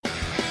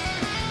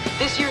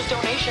This year's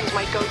donations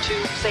might go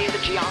to, say, the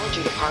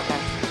geology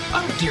department.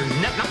 Oh dear,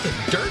 not the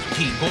dirt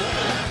people.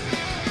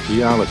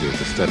 Geology is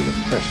the study of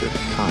pressure and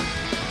time.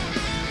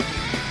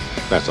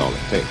 That's all it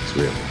takes,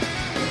 really.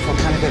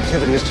 Volcanic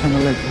activity has turned the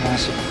lake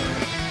massive.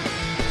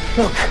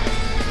 Look,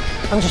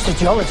 I'm just a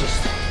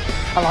geologist.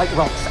 I like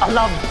rocks. I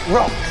love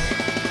rocks.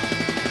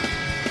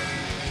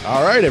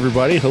 All right,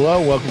 everybody.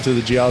 Hello. Welcome to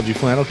the Geology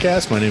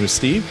Flannelcast. My name is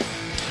Steve.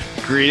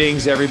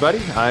 Greetings,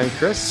 everybody. I'm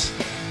Chris.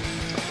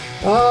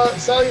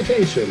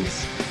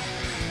 Salutations.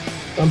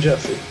 I'm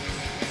Jesse.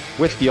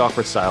 With the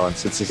awkward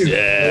silence. It's just,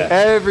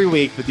 every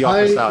week with the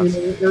awkward silence.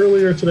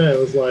 Earlier today, I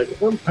was like,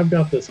 I've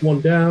got this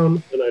one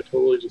down, and I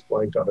totally just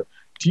blanked on it.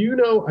 Do you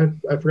know,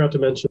 I forgot to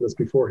mention this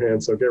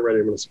beforehand, so get ready.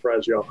 I'm going to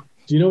surprise y'all.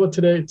 Do you know what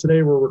today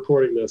we're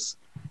recording this?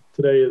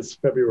 Today is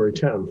February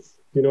 10th.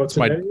 You know what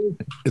today is?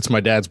 It's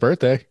my dad's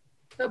birthday.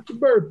 Happy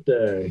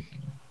birthday.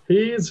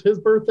 His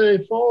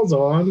birthday falls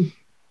on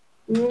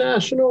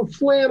National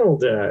Flannel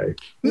Day.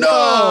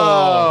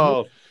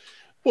 No!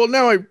 Well,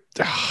 now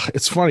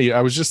it's funny.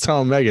 I was just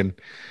telling Megan,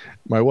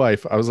 my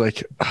wife, I was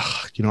like,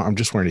 I'm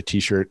just wearing a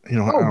t-shirt. I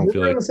don't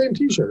feel like the same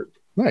t-shirt.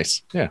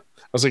 Nice. Yeah.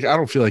 I was like, I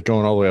don't feel like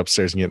going all the way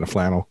upstairs and getting a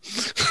flannel.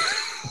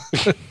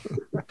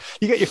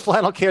 You got your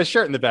flannel cast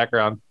shirt in the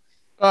background.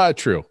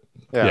 True.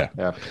 Yeah.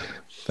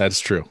 That's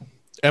true.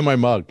 And my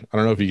mug. I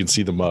don't know if you can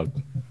see the mug.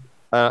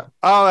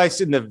 I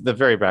see in the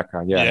very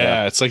background.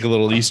 Yeah. It's like a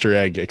little Easter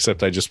egg,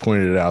 except I just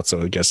pointed it out.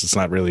 So I guess it's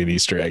not really an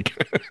Easter egg.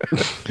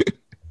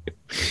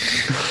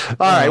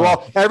 All right.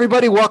 Well,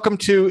 everybody, welcome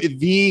to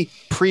the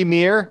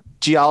premier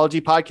geology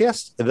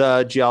podcast,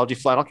 the Geology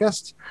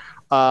Flannelcast.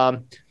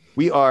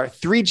 We are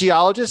three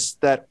geologists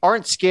that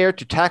aren't scared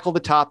to tackle the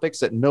topics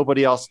that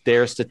nobody else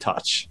dares to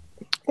touch.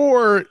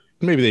 Or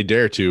maybe they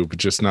dare to, but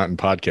just not in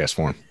podcast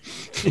form.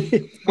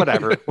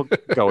 Whatever. We'll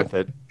go with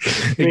it.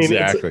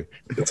 Exactly.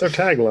 It's our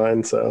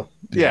tagline, so.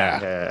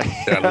 Yeah.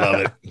 I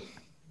love it.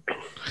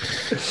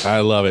 I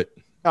love it.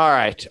 All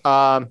right.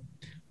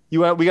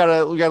 We got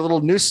a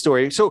little news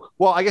story. So,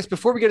 I guess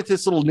before we get into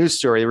this little news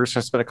story, we're just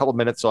going to spend a couple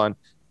minutes on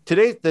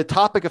today. The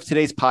topic of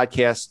today's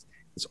podcast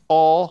is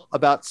all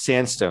about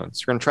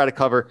sandstones. We're going to try to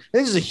cover.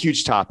 This is a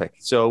huge topic,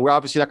 so we're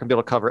obviously not going to be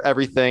able to cover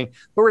everything, but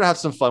we're going to have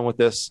some fun with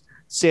this.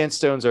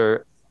 Sandstones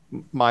are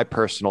my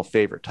personal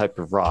favorite type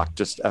of rock.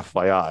 Just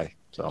FYI.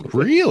 So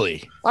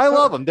really, I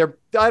love them.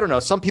 I don't know.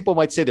 Some people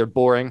might say they're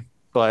boring,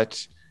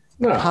 but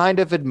I kind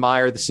of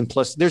admire the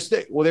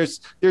simplicity.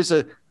 There's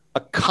a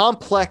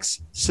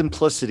complex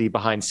simplicity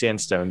behind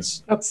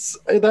sandstones.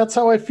 That's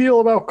how I feel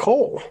about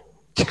coal.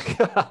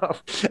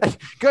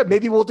 Good.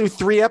 Maybe we'll do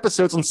 3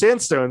 episodes on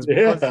sandstones.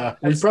 Yeah,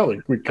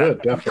 we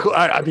could definitely.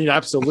 I mean,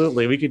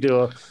 absolutely. We could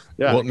do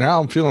Well,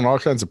 now I'm feeling all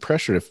kinds of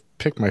pressure to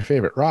pick my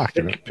favorite rock.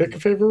 Pick a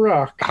favorite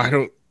rock. I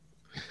don't.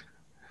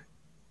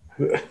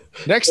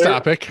 Next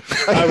topic.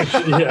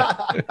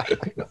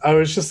 I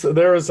was just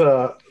there's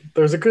a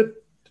good.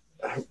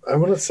 I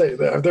want to say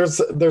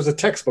there's a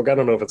textbook. I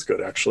don't know if it's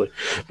good actually,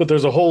 but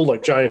there's a whole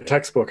giant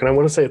textbook, and I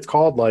want to say it's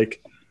called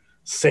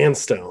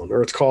Sandstone,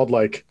 or it's called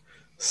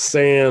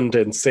Sand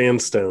and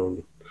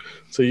Sandstone.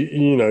 So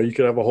you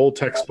could have a whole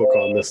textbook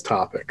on this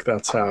topic.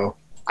 That's how.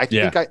 I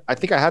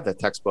think I have that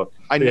textbook.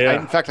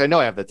 In fact, I know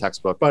I have the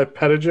textbook by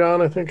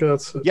Pettijohn. I think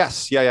that's.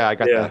 Yes. Yeah. I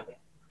got that.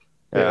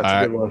 Yeah,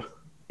 that's a good one.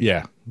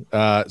 Yeah.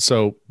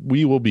 So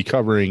we will be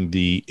covering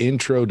the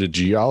intro to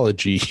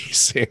geology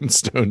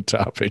sandstone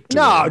topic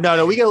today.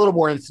 No. We get a little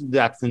more in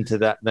depth into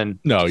that than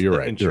you're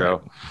right. Intro. You're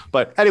right.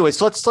 But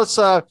anyways, let's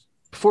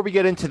before we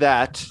get into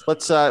that,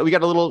 we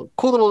got a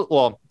cool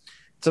little.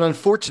 It's an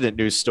unfortunate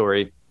news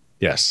story.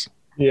 Yes.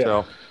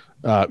 Yeah.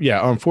 So,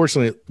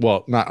 unfortunately,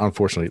 not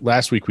unfortunately.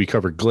 Last week we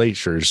covered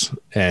glaciers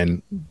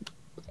and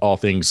all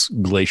things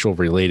glacial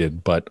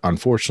related, but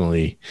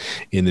unfortunately,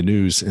 in the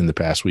news in the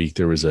past week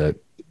there was a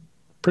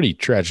pretty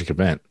tragic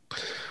event.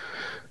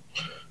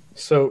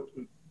 So,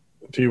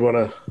 do you want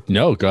to?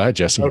 No, go ahead,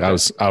 Jesse. Okay.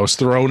 I was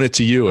throwing it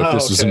to you if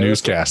this was a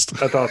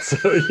newscast. I thought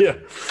so. Yeah.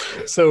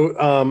 So,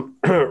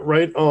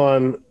 right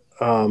on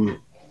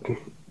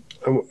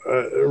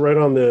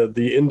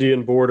the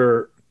Indian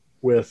border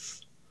with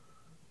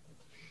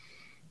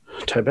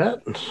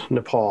Tibet,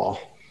 Nepal,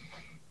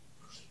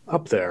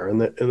 up there in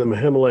the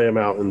Himalaya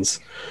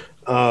mountains,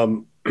 a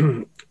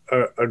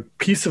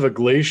piece of a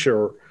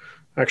glacier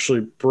actually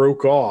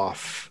broke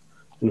off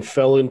and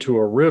fell into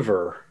a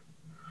river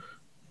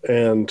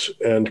and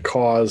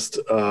caused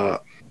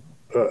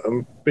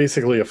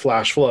basically a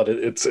flash flood.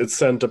 It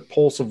sent a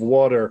pulse of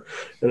water,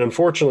 and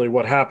unfortunately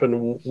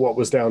what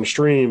was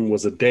downstream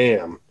was a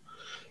dam,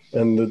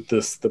 and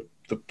the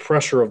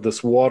pressure of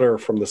this water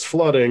from this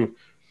flooding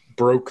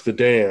broke the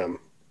dam,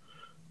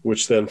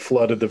 which then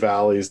flooded the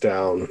valleys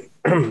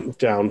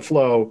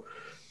downflow.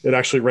 It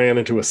actually ran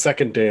into a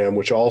second dam,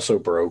 which also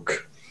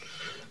broke.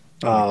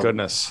 Oh my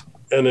goodness.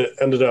 And it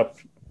ended up,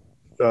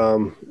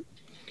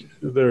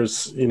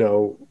 there's,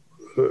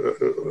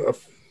 a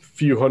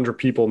few hundred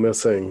people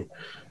missing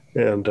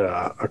and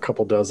a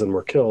couple dozen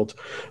were killed.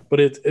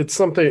 But it's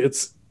something,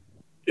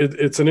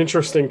 it's an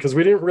interesting, because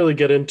we didn't really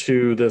get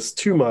into this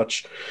too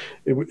much.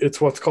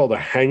 It's what's called a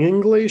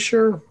hanging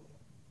glacier,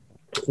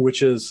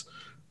 which is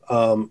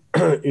a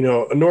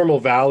normal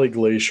valley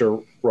glacier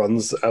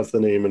runs, as the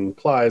name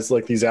implies,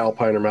 like these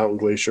alpine or mountain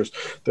glaciers.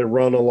 They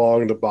run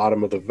along the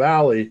bottom of the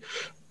valley,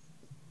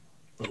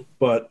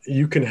 but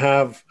you can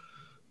have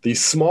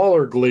these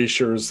smaller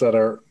glaciers that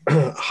are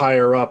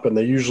higher up, and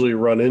they usually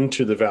run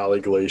into the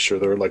valley glacier.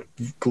 They're like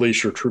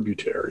glacier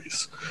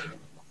tributaries,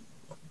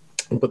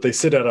 but they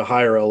sit at a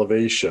higher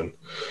elevation.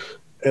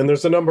 And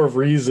there's a number of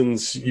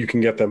reasons you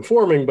can get them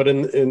forming, but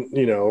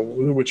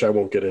in which I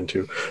won't get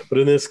into. But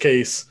in this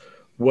case,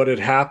 what had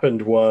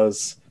happened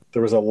was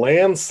there was a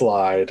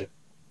landslide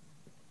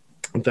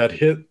that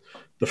hit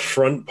the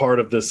front part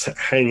of this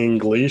hanging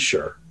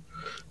glacier.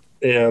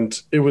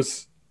 And it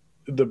was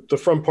the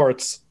front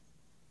part's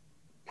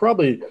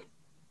probably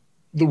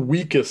the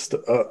weakest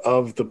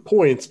of the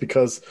points,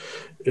 because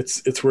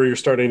it's where you're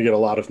starting to get a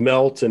lot of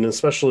melt, and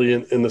especially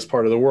in this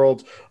part of the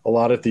world, a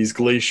lot of these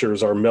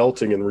glaciers are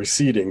melting and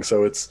receding.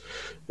 So it's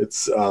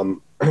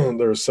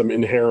there's some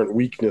inherent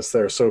weakness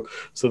there. So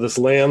this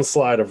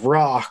landslide of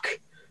rock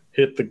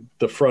hit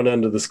the front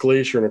end of this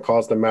glacier, and it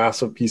caused a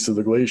massive piece of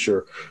the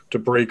glacier to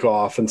break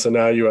off. And so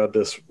now you had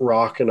this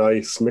rock and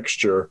ice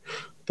mixture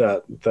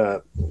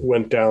that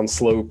went down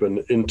slope and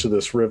into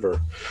this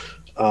river.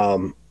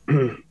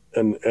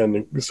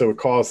 And so it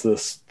caused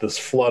this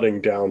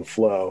flooding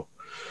downflow.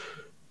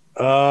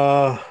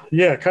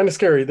 Kind of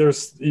scary.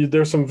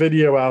 There's some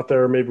video out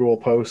there. Maybe we'll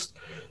post.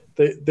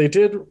 They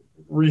did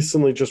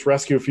recently just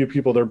rescue a few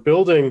people. They're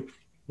building,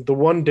 the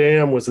one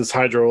dam was this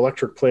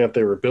hydroelectric plant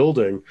they were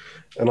building,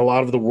 and a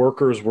lot of the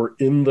workers were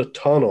in the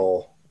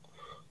tunnel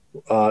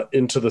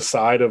into the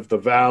side of the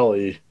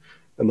valley,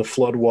 and the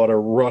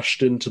floodwater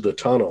rushed into the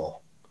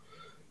tunnel,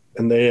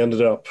 and they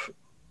ended up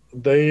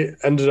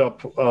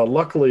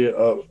luckily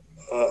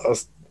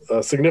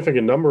a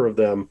significant number of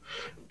them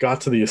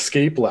got to the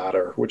escape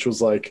ladder, which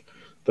was like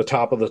the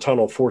top of the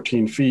tunnel,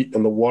 14 feet,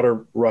 and the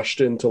water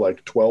rushed into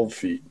like 12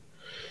 feet.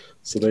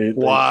 So they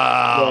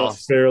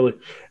barely,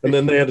 and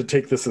then they had to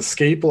take this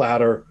escape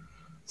ladder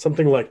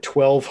something like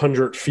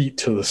 1,200 feet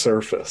to the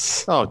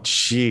surface. Oh,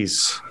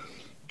 jeez.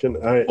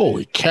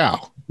 Holy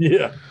cow.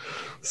 Yeah.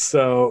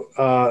 So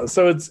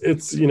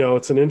it's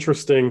an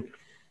interesting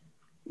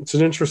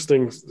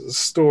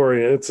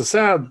story. It's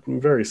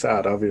very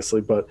sad,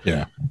 obviously, but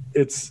yeah,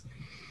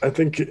 I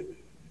think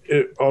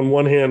on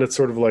one hand, it's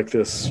sort of like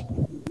this,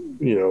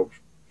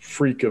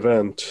 freak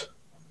event,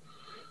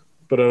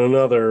 but on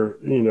another,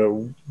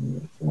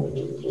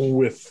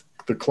 with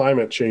the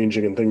climate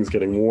changing and things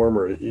getting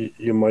warmer,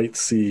 you might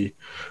see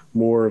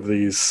more of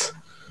these,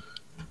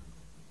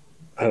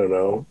 I don't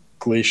know,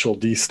 glacial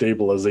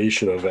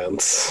destabilization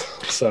events.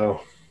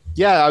 So.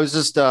 Yeah, I was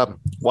just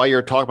while you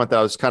were talking about that,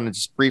 I was kind of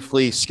just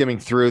briefly skimming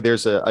through.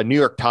 There's a New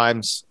York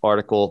Times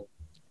article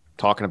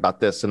talking about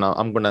this, and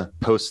I'm going to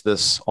post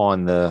this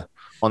on the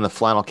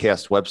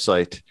Flannelcast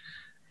website.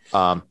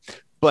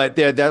 But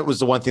that was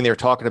the one thing they were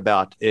talking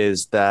about,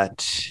 is that,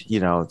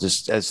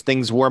 just as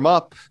things warm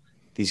up,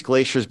 these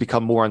glaciers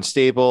become more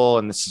unstable,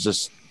 and this is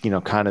just,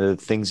 kind of the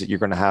things that you're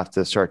going to have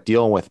to start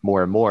dealing with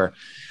more and more.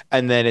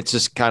 And then it's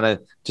just kind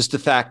of just the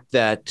fact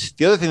that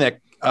the other thing that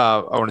I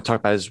want to talk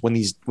about is when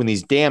these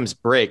dams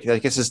break. I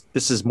guess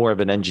this is more of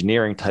an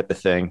engineering type of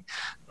thing,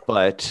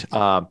 but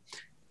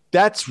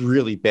that's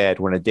really bad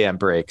when a dam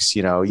breaks.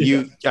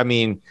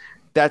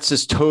 That's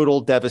just total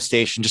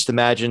devastation. Just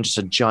imagine just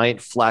a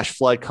giant flash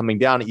flood coming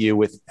down at you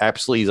with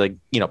absolutely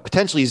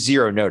potentially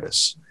zero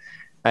notice.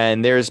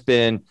 And there's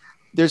been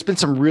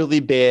some really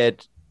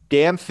bad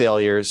dam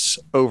failures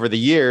over the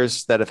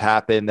years that have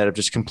happened that have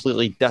just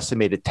completely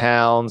decimated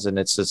towns, and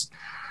it's just.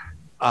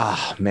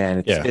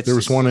 Man. There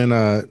was one in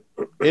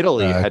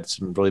Italy had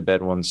some really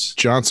bad ones.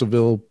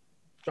 Johnsonville.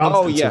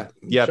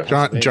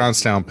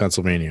 Johnstown,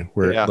 Pennsylvania,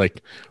 where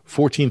like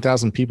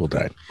 14,000 people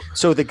died.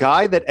 So the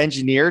guy that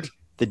engineered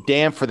the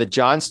dam for the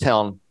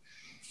Johnstown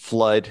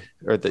flood,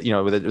 or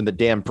when the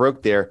dam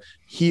broke there,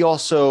 he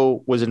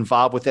also was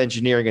involved with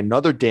engineering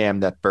another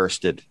dam that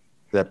bursted.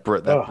 That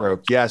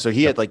broke. Yeah, so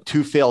he had like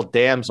 2 failed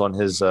dams on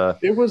his on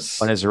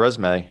his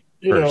resume.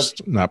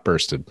 Not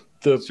bursted.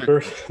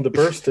 The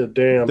bursted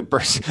dam. The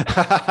burst.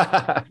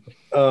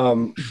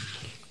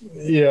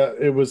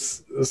 It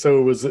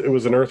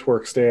was an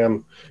earthworks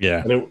dam.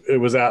 Yeah, and it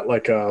was at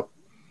like a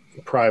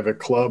private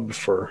club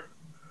for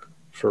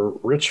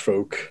rich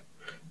folk,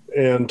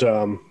 and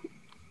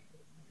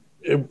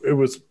it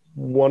was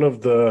one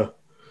of the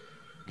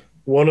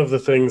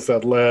things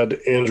that led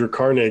Andrew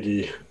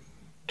Carnegie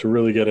to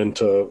really get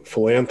into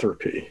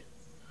philanthropy,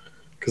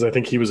 because I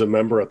think he was a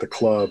member at the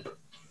club.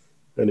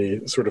 And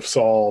he sort of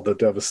saw the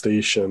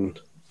devastation.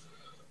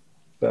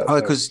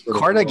 Because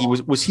Carnegie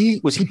was he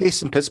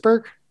based in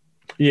Pittsburgh?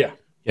 Yeah.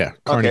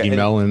 Carnegie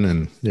Mellon,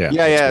 and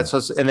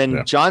So and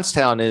then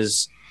Johnstown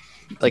is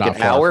like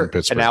an hour from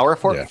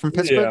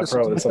Pittsburgh. Yeah,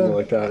 probably something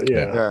like that.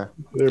 Yeah.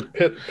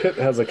 Pitt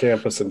has a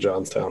campus in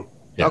Johnstown.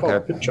 Okay.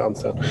 Pitt,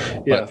 Johnstown.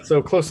 Yeah.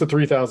 So close to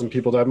 3,000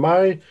 people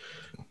died.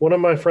 one of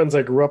my friends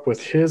I grew up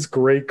with, his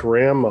great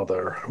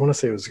grandmother, I want to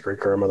say it was a great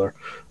grandmother,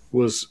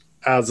 was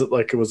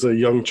it was a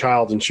young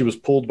child, and she was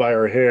pulled by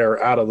her hair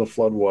out of the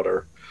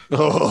floodwater.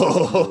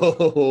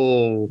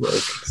 Oh,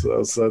 So that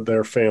was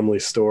their family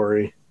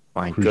story.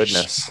 my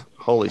goodness.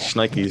 Holy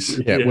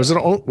shnikes. Yeah. Was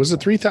it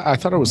 3,000? I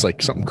thought it was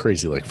like something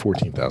crazy, like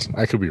 14,000.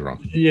 I could be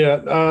wrong.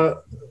 Yeah,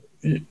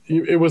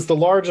 it was the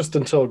largest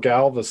until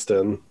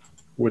Galveston,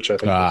 which I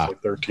think was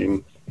like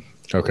 13.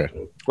 Okay.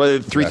 Well,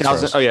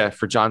 3,000. Oh, yeah,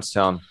 for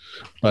Johnstown.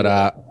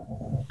 But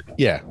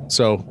yeah,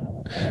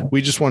 so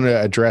we just want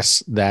to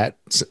address that,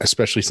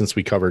 especially since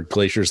we covered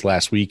glaciers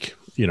last week.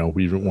 We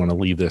didn't want to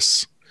leave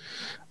this,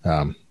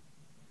 our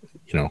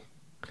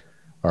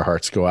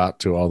hearts go out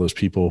to all those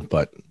people,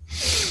 but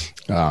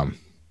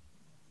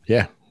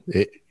yeah,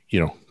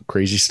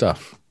 crazy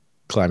stuff,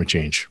 climate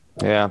change.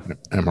 Yeah.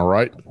 Am I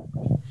right?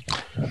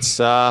 It's,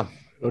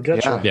 We'll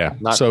get you. Yeah.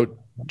 So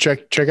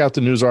check out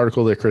the news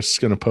article that Chris is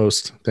going to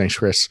post. Thanks,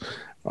 Chris,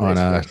 on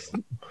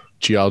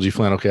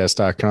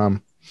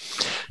geologyflannelcast.com.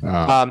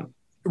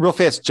 Real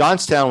fast,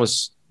 Johnstown we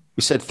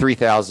said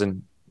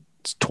 3,000.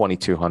 It's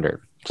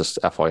 2,200. Just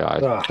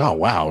FYI. Oh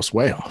wow, it's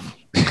way off.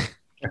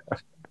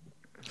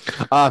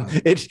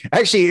 It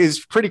actually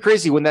is pretty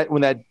crazy when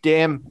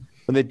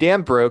the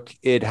dam broke.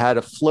 It had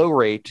a flow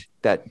rate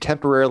that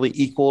temporarily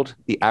equaled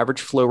the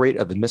average flow rate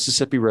of the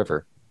Mississippi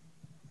River.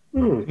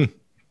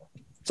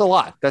 It's a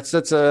lot. That's a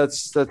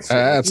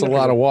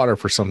lot of water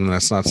for something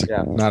that's not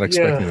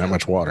expecting that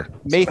much water.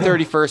 May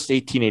 31st,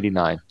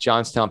 1889,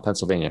 Johnstown,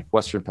 Pennsylvania,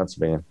 Western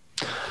Pennsylvania.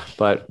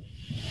 But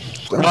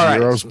All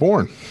right. I was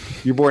born.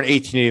 You're born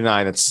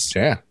 1889. That's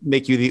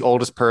make you the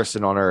oldest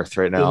person on earth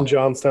right now. In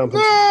Johnstown.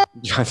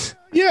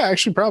 Yeah,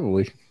 actually,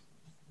 probably.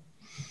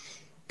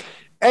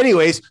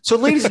 Anyways, so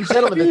ladies and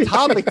gentlemen, the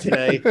topic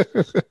today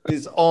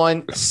is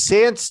on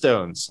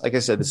sandstones. Like I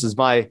said, this is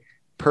my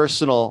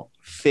personal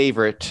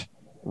favorite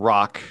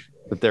rock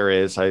that there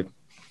is. This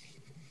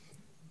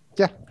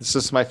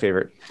is my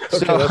favorite.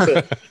 Okay, that's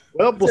it.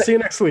 Well, we'll see you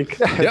next week.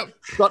 Yep.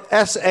 Spelled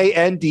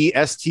Sandstoned or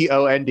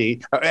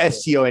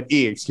Stone.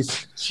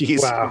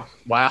 Jeez.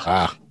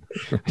 Wow.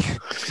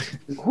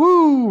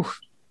 Woo.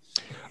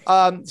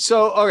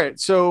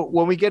 So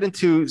when we get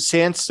into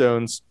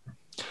sandstones,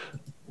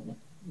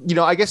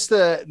 I guess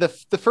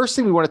the first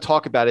thing we want to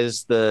talk about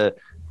is the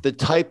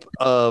type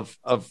of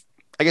I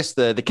guess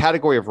the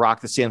category of rock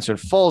that sandstone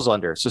falls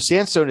under. So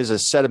sandstone is a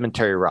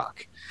sedimentary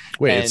rock.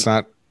 Wait, it's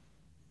not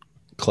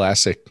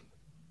classic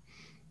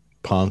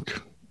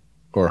punk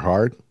or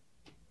hard?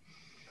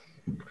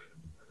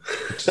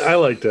 I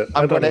liked it.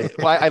 I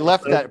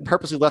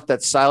purposely left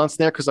that silence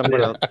there because I'm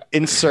going to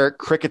insert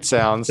cricket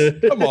sounds.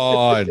 Come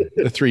on.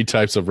 The three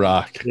types of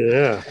rock.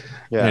 Yeah.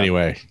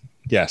 Anyway,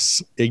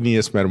 yes.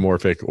 Igneous,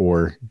 metamorphic,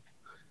 or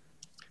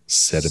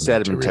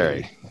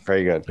sedimentary.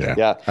 Very good.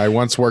 Yeah. I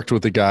once worked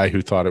with a guy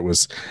who thought it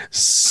was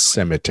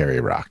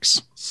cemetery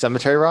rocks.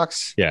 Cemetery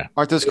rocks? Yeah.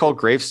 Aren't those called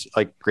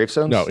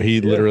gravestones? No,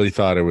 he literally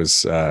thought it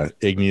was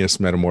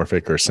igneous,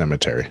 metamorphic, or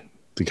cemetery,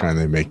 the kind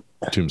they make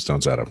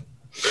tombstones out of.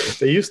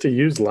 They used to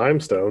use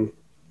limestone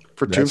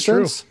for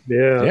tombstones.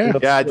 Yeah.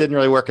 Yeah, it didn't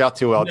really work out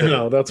too well.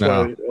 No, that's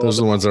why. Those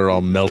are the ones that are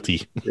all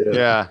melty.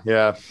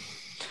 Yeah.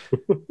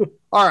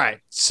 All right.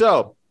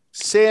 So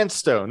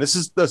sandstone. This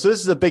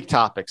is a big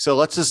topic. So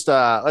let's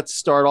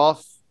start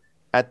off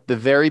at the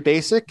very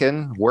basic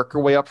and work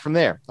our way up from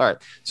there. All right.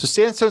 So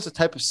sandstone is a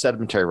type of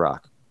sedimentary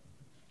rock.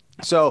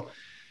 So,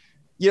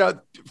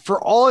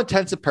 for all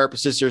intents and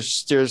purposes,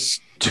 there's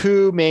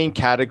two main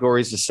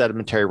categories of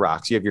sedimentary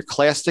rocks. You have your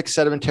clastic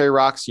sedimentary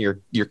rocks, and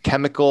your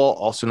chemical,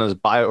 also known as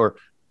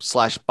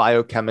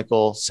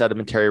biochemical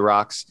sedimentary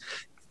rocks.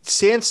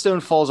 Sandstone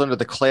falls under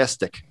the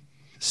clastic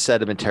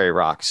sedimentary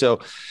rock.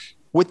 So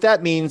what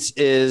that means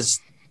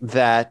is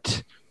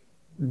that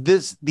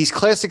these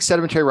clastic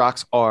sedimentary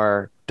rocks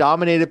are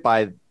dominated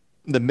by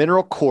the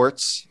mineral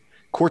quartz.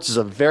 Quartz is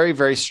a very,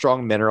 very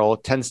strong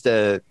mineral.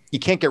 You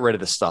can't get rid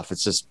of this stuff.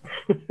 It's just,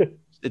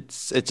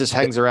 it just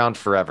hangs around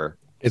forever.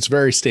 It's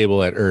very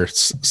stable at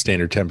Earth's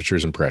standard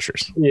temperatures and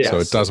pressures. Yes. So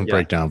it doesn't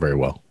break down very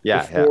well.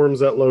 It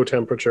forms at low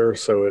temperature,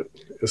 so it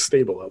is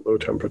stable at low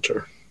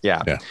temperature.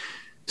 Yeah.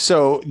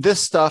 So this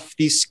stuff,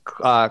 these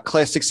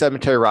clastic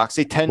sedimentary rocks,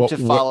 they tend to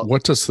follow.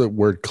 What does the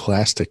word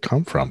clastic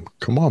come from?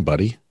 Come on,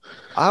 buddy.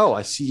 Oh,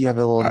 I see you have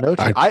a little note.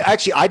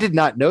 I did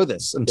not know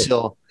this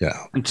until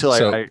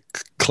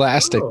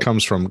clastic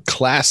comes from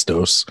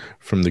klastos,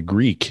 from the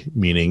Greek,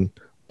 meaning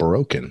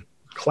broken.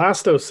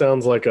 Klastos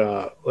sounds like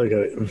a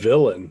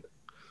villain.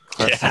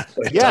 Yeah,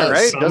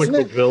 right. Doesn't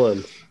it?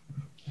 Villain.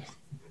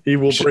 He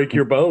will break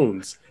your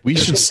bones. We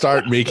should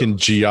start making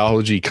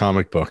geology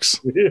comic books.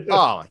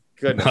 Oh my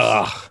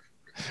goodness!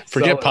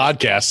 Forget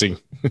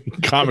podcasting.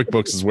 Comic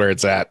books is where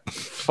it's at.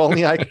 If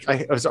only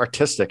I was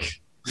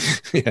artistic.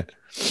 Yeah.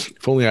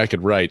 If only I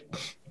could write.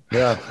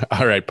 Yeah.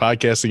 All right.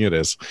 Podcasting it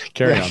is.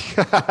 Carry on.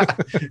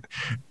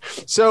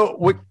 So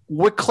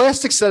what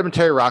clastic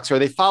sedimentary rocks are,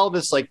 they follow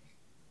this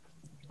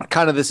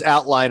kind of this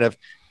outline of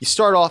you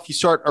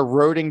start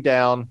eroding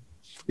down,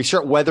 you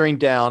start weathering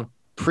down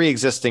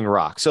pre-existing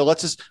rock. So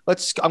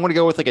I'm going to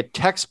go with like a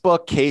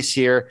textbook case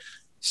here.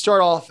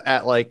 Start off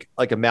at like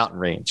a mountain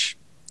range.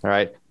 All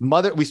right.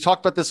 We've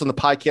talked about this on the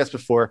podcast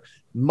before.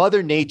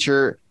 Mother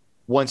Nature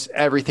wants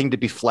everything to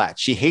be flat.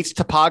 She hates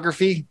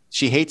topography.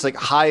 She hates like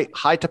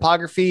high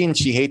topography, and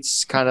she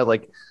hates kind of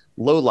like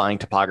low-lying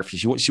topography.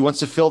 She wants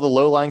to fill the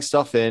low-lying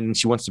stuff in.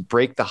 She wants to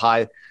break the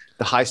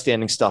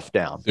high-standing stuff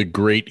down. The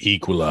great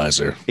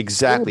equalizer.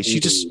 Exactly.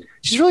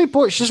 She's really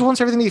bored. She just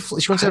wants everything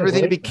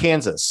to be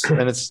Kansas,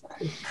 and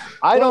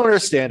I don't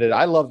understand it.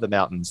 I love the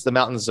mountains. The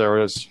mountains are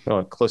always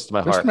close to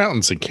my heart. There's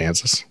mountains in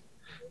Kansas.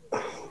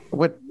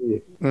 What?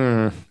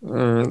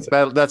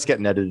 That's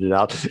getting edited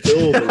out.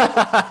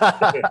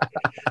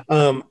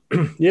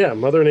 Yeah,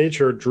 Mother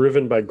Nature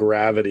driven by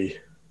gravity.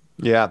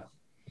 Yeah,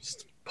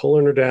 just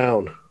pulling her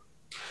down.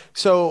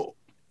 So,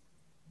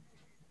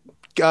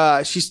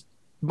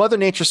 Mother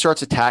Nature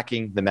starts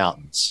attacking the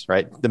mountains.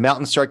 Right, the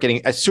mountains start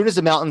getting, as soon as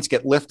the mountains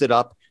get lifted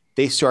up,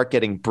 they start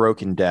getting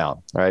broken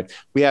down. Right,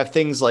 we have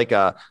things like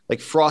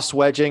frost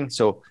wedging.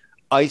 So,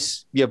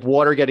 ice. You have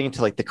water getting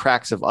into like the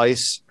cracks of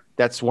ice.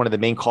 That's one of the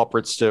main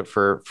culprits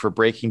for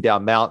breaking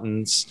down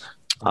mountains.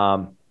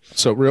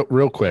 So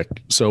real quick.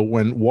 So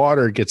when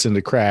water gets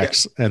into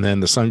cracks and then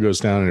the sun goes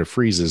down and it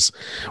freezes,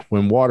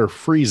 when water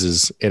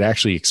freezes, it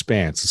actually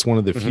expands. It's one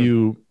of the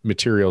few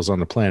materials on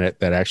the planet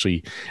that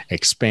actually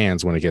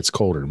expands when it gets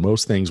colder.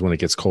 Most things, when it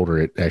gets colder,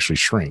 it actually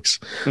shrinks.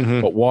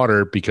 But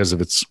water, because of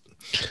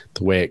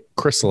the way it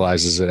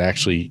crystallizes, it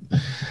actually,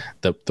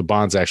 the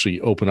bonds actually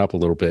open up a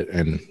little bit.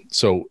 And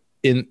so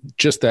in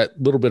just that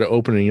little bit of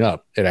opening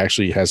up, it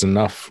actually has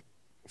enough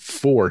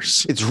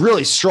force. It's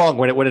really strong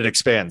when it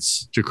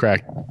expands to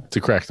crack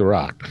the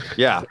rock.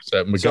 Yeah. There's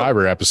that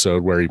MacGyver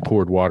episode where he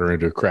poured water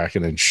into a crack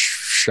and then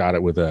shot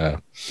it with a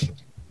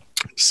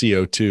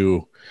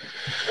CO2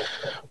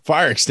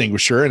 fire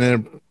extinguisher, and then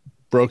it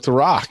broke the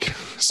rock.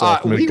 So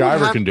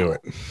MacGyver can do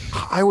it.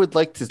 I would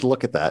like to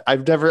look at that.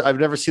 I've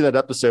never seen that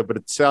episode, but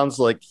it sounds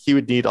like he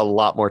would need a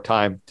lot more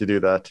time to do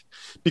that.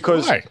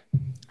 Because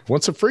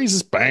once it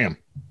freezes, bam.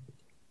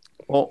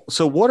 Well,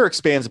 so water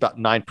expands about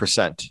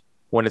 9%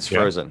 when it's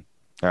frozen.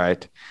 All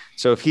right.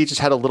 So if he just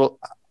had a little,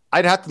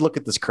 I'd have to look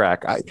at this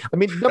crack. I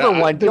mean, number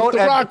one, the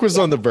rock was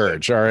on the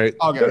verge. All right.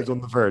 Okay, it was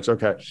on the verge.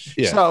 Okay.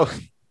 Yeah. So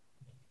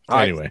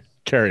anyway,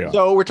 carry on.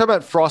 So we're talking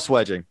about frost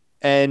wedging,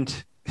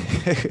 and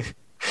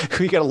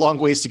we got a long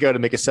ways to go to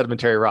make a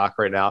sedimentary rock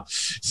right now.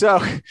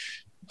 So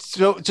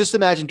just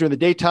imagine during the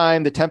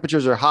daytime, the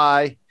temperatures are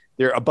high.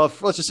 They're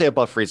above, let's just say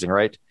above freezing,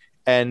 right?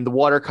 And the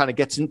water kind of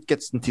gets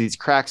into these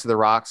cracks of the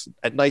rocks.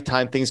 At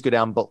nighttime, things go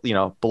down,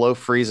 below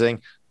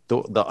freezing.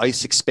 The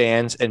ice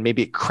expands, and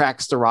maybe it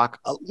cracks the rock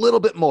a little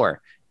bit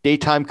more.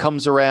 Daytime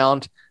comes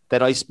around,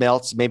 that ice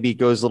melts, maybe it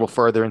goes a little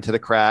further into the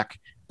crack.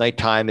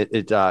 Nighttime,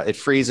 it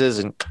freezes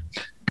and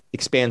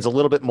expands a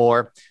little bit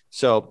more.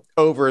 So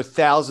over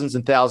thousands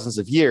and thousands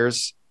of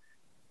years,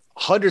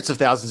 hundreds of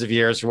thousands of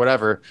years, or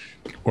whatever,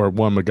 or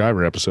one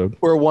MacGyver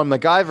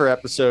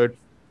episode.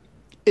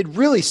 It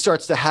really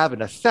starts to have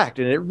an effect,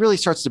 and it really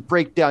starts to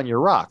break down your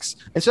rocks.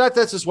 And so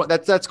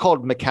that's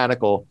called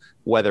mechanical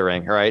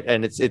weathering, right?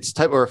 And it's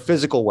type or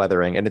physical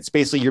weathering, and it's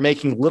basically you're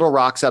making little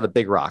rocks out of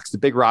big rocks. The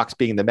big rocks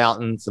being the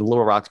mountains, and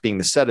little rocks being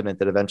the sediment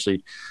that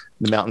eventually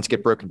the mountains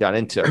get broken down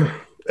into.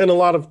 And a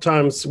lot of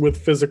times with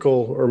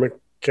physical or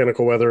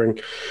mechanical weathering,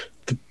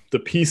 the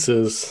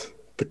pieces,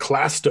 the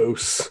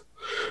clastos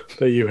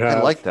that you have,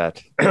 I like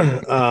that.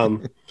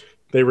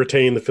 They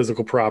retain the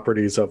physical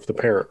properties of the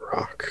parent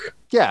rock.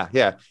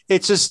 Yeah.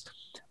 It's just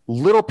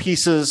little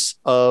pieces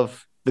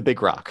of the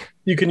big rock.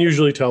 You can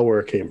usually tell where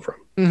it came from.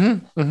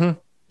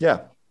 Yeah.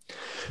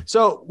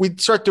 So we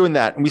start doing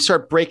that, and we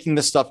start breaking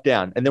this stuff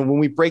down. And then when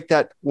we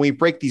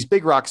break these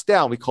big rocks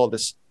down, we call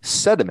this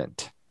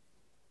sediment.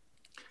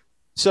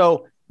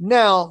 So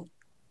now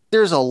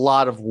there's a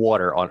lot of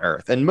water on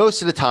Earth, and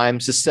most of the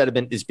times the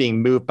sediment is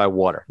being moved by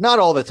water. Not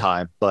all the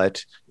time,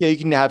 but you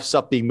can have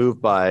stuff being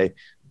moved by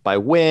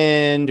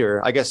wind,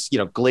 or I guess,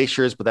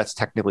 glaciers, but that's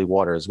technically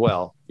water as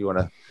well. If you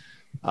want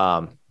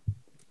to,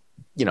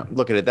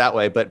 look at it that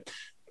way. But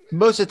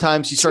most of the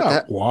times you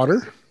start to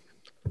water.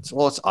 It's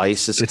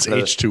ice. It's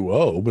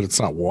H2O, but it's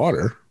not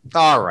water.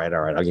 All right.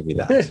 I'll give you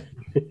that.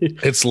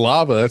 It's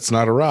lava. It's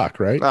not a rock,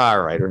 right?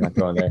 All right. We're not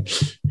going there.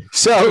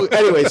 So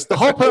anyways, the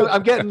whole point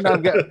I'm getting,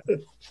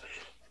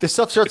 the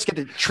stuff starts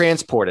getting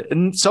transported,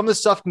 and some of the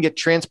stuff can get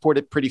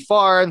transported pretty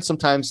far, and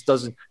sometimes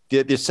doesn't.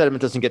 The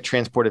sediment doesn't get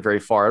transported very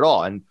far at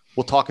all. And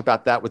we'll talk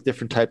about that with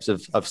different types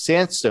of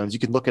sandstones. You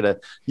can look at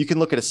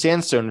a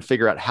sandstone and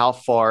figure out how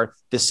far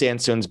the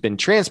sandstone's been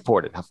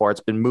transported, how far it's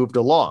been moved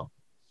along.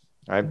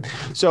 All right.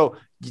 So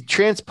you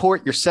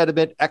transport your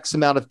sediment X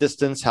amount of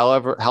distance,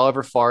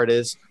 however far it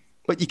is,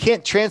 but you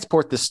can't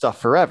transport this stuff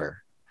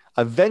forever.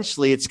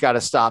 Eventually it's got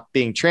to stop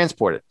being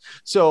transported.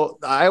 So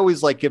I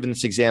always like giving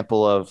this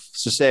example of,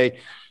 so say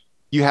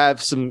you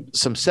have some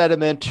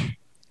sediment,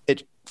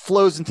 it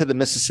flows into the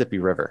Mississippi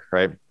River,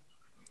 right?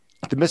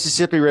 The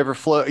Mississippi River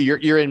flow.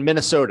 You're in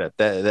Minnesota,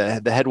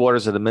 the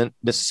headwaters of the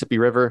Mississippi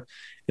River,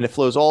 and it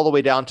flows all the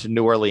way down to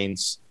New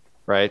Orleans,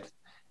 right?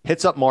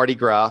 hits up Mardi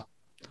Gras,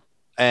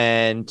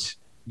 and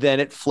then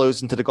it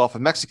flows into the Gulf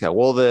of Mexico.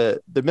 Well,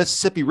 the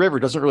Mississippi River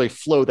doesn't really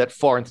flow that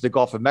far into the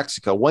Gulf of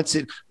Mexico. Once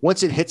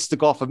it hits the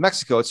Gulf of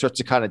Mexico, it starts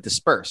to kind of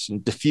disperse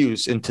and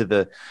diffuse into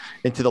the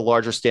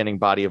larger standing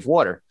body of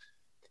water.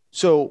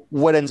 So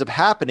what ends up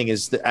happening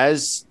is that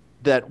as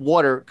that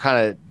water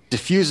kind of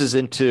diffuses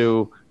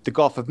into the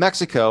Gulf of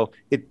Mexico,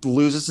 it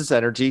loses its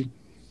energy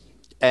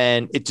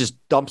and it just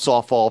dumps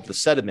off all of the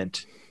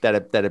sediment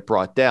that it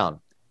brought down.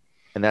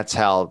 And that's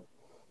how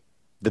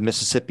the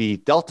Mississippi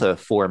Delta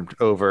formed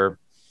over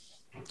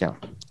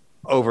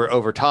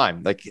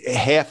time. Like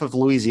half of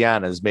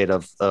Louisiana is made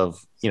of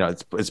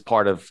it's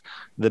part of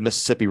the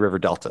Mississippi River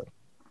Delta,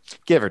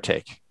 give or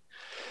take.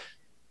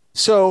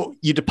 So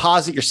you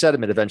deposit your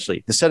sediment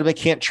eventually. The sediment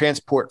can't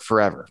transport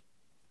forever.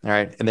 All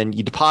right. And then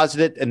you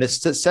deposit it, and this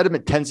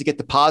sediment tends to get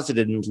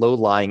deposited in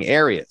low-lying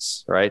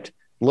areas, right?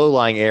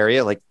 Low-lying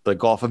area, like the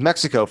Gulf of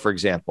Mexico, for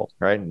example,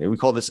 right? And we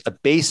call this a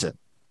basin.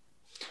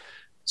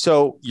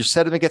 So your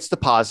sediment gets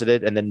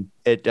deposited, and then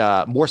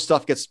more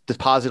stuff gets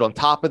deposited on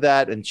top of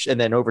that, and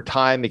then over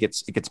time it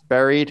gets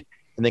buried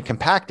and then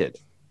compacted.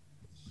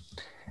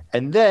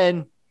 And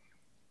then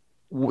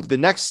the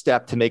next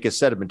step to make a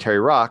sedimentary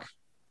rock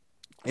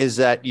is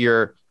that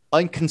your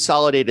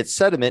unconsolidated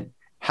sediment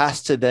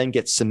has to then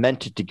get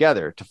cemented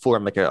together to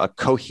form like a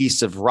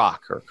cohesive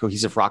rock or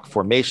cohesive rock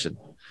formation.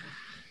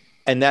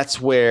 And that's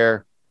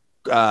where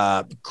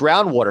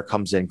groundwater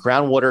comes in.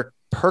 Groundwater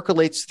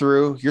percolates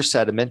through your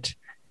sediment,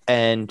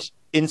 and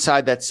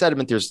inside that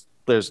sediment,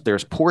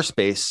 there's pore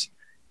space,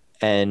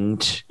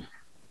 and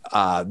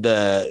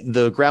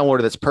the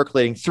groundwater that's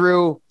percolating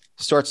through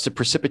starts to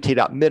precipitate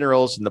out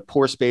minerals in the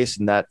pore space,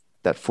 and that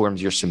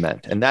forms your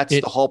cement. And that's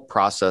the whole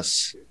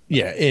process.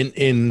 Yeah.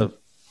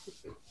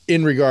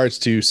 In regards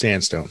to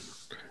sandstone.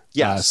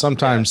 Yeah.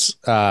 Sometimes,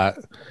 so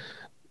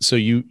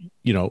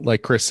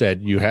like Chris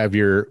said, you have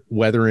your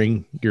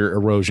weathering, your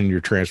erosion,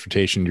 your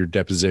transportation, your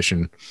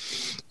deposition,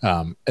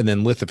 and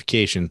then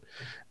lithification.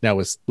 Now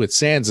with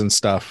sands and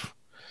stuff,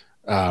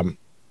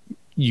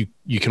 you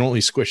can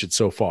only squish it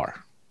so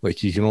far.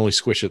 Like you can only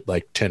squish it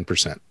like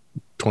 10%,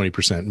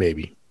 20%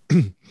 maybe.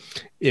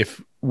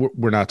 If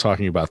we're not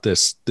talking about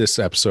this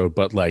episode,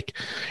 but like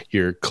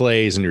your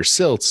clays and your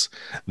silts,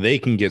 they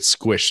can get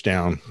squished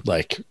down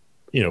like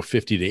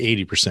 50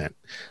 to 80%.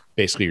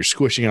 Basically, you're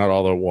squishing out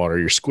all the water,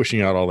 you're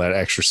squishing out all that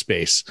extra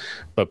space.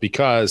 But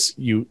because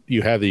you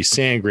have these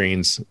sand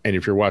grains, and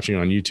if you're watching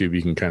on YouTube,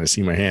 you can kind of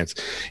see my hands,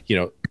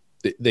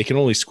 they can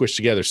only squish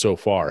together so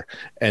far.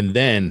 And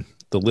then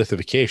the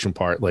lithification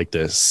part, like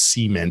the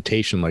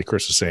cementation, like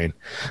Chris was saying,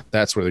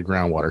 that's where the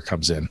groundwater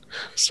comes in,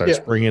 starts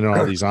bringing in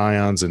all these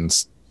ions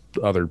and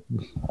other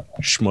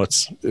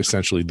schmutz,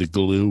 essentially the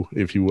glue,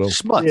 if you will.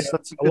 Schmutz,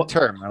 that's a good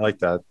term. I like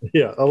that.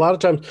 Yeah, a lot of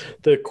times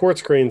the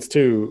quartz grains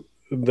too,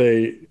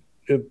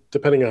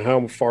 depending on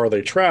how far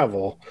they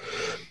travel,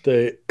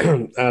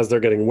 as they're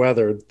getting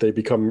weathered, they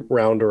become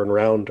rounder and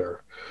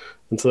rounder.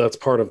 And so that's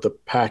part of the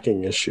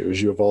packing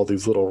issues. You have all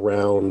these little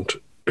round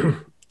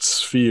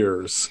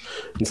spheres,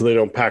 and so they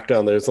don't pack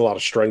down. There's a lot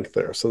of strength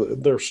there. So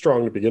they're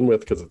strong to begin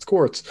with because it's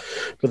quartz,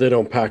 but they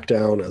don't pack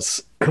down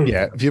as...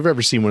 Yeah. If you've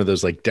ever seen one of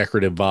those like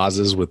decorative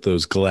vases with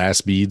those glass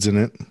beads in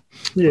it,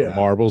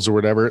 marbles or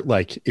whatever,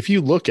 like if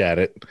you look at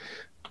it,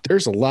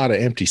 there's a lot of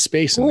empty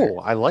space in there.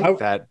 I like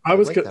that.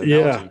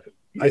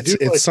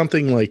 It's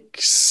something like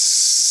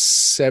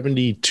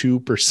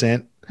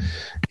 72%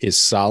 is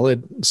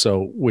solid,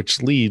 so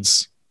which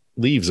leaves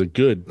a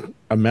good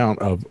amount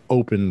of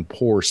open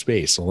pore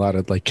space, a lot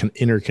of like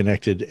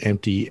interconnected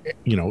empty,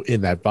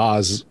 in that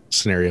vase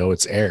scenario,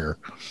 it's air.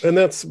 And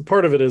that's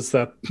part of it, is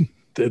that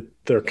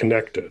they're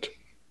connected.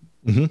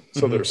 Mm-hmm.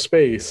 So there's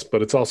space,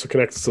 but it's also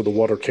connected so the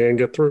water can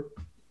get through.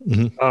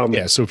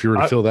 Mm-hmm. So if you were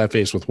to fill that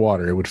vase with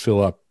water, it would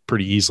fill up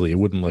pretty easily. It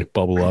wouldn't like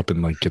bubble up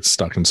and like get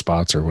stuck in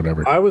spots or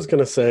whatever. I was going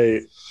to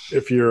say,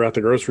 if you're at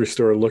the grocery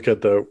store, look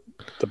at the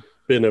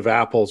bin of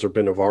apples or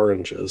bin of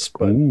oranges,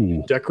 but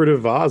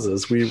decorative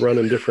vases, we run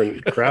in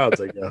different crowds,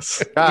 I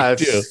guess. I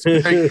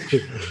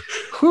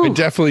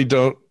definitely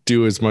don't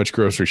do as much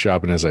grocery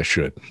shopping as I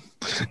should.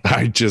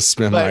 I just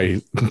spend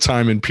my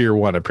time in Pier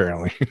 1,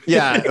 apparently.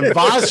 Yeah,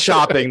 vase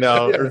shopping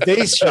though, or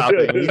vase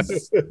shopping.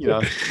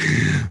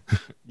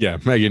 Yeah,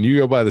 Megan, you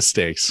go buy the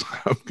steaks.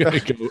 I'm gonna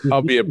go.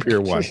 I'll be at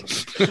Pier 1.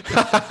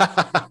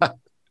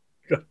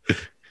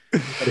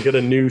 Gotta get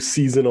a new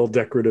seasonal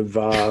decorative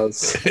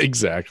vase.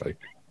 Exactly.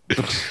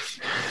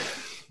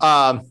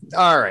 All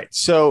right.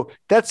 So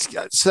that's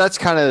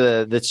kind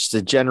of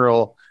the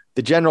general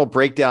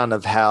breakdown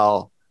of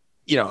how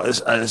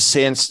a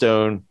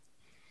sandstone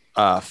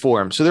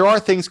forms. So there are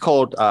things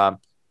called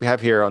we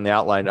have here on the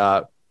outline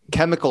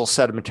chemical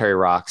sedimentary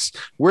rocks,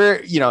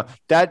 where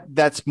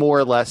that's more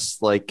or less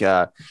like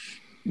they're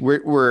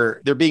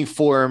being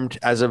formed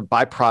as a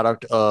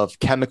byproduct of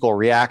chemical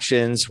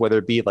reactions, whether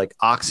it be like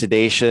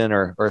oxidation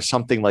or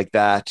something like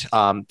that.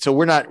 So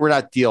we're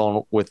not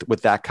dealing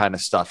with that kind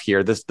of stuff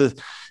here.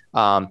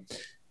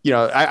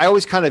 I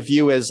always kind of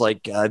view as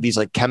like these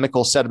like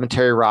chemical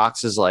sedimentary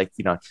rocks as like,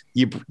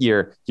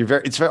 you're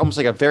very, it's very, almost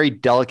like a very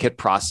delicate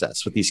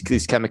process with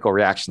these chemical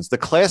reactions. The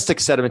classic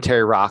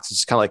sedimentary rocks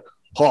is kind of like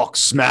Hulk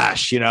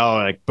smash,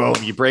 like boom,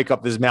 you break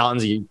up these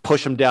mountains, you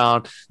push them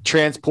down,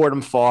 transport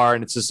them far.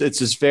 And it's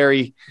just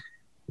very,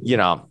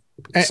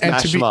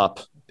 smash them up.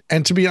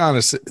 And to be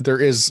honest, there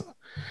is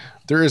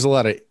a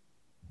lot of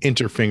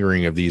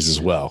interfingering of these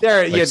as well.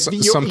 You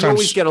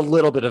always get a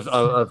little bit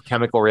of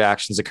chemical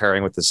reactions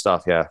occurring with this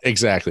stuff. Yeah,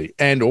 exactly.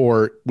 And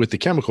or with the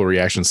chemical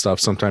reaction stuff,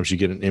 sometimes you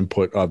get an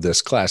input of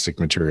this classic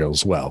material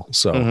as well.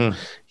 So,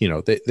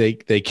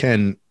 they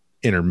can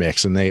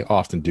intermix, and they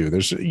often do.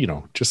 There's,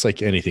 just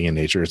like anything in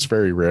nature, it's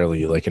very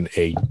rarely like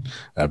a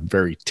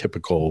very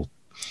typical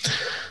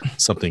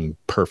something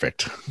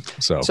perfect.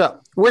 So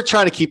we're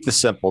trying to keep this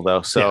simple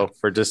though. So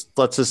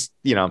let's just,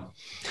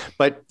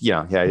 but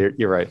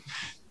you're right.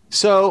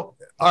 So,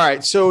 all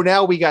right. So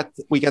now we got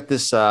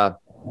this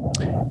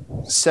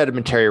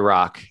sedimentary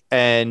rock,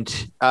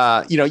 and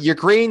your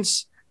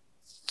grains.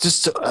 We're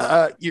just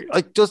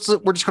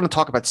going to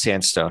talk about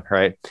sandstone,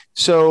 right?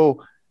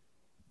 So,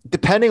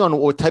 depending on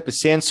what type of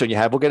sandstone you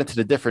have, we'll get into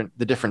the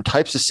different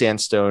types of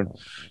sandstone.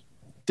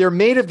 They're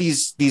made of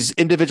these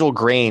individual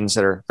grains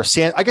that are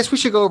sand. I guess we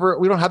should go over.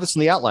 We don't have this in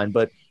the outline,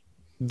 but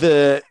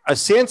a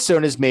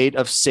sandstone is made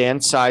of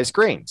sand-sized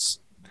grains.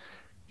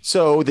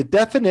 So the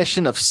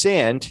definition of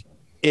sand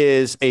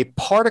is a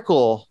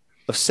particle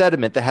of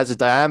sediment that has a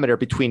diameter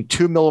between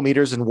 2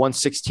 millimeters and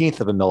 1/16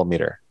 of a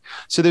millimeter.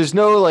 So there's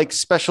no like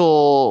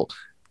special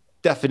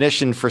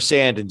definition for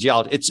sand in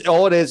geology. It's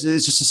all it is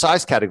just a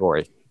size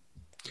category.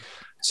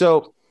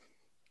 So,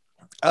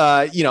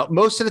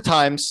 most of the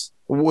times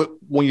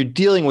when you're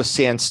dealing with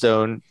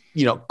sandstone,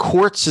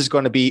 quartz is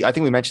going to be, I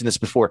think we mentioned this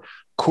before,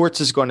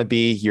 quartz is going to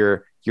be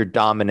your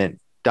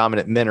dominant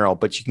mineral,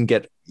 but you can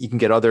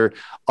get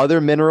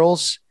other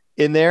minerals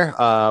in there.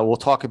 We'll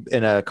talk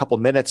in a couple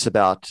of minutes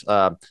about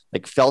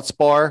like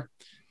feldspar.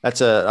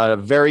 That's a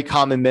very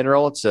common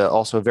mineral. It's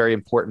also a very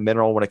important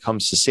mineral when it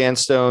comes to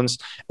sandstones.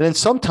 And then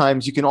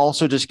sometimes you can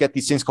also just get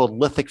these things called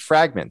lithic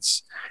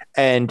fragments,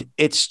 and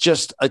it's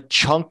just a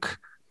chunk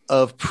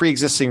of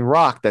pre-existing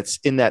rock that's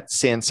in that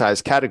sand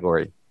size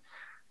category.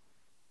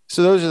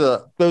 So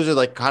those are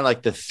like kind of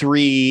like the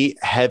three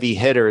heavy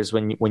hitters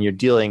when you're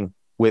dealing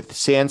with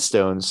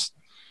sandstones.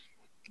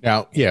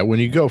 Now, when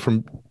you go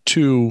from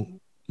 2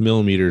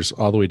 millimeters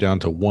all the way down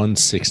to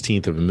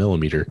 1/16 of a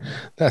millimeter,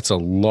 that's a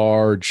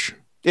large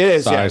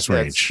size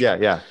range.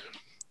 Yeah.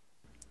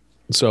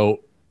 So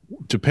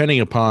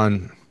depending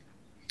upon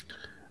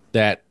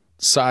that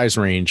size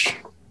range,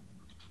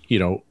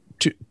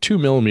 2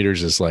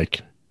 millimeters is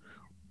like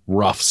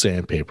rough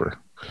sandpaper.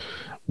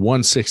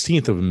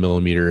 1/16 of a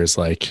millimeter is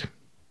like,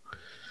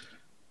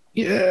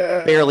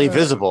 barely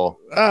visible.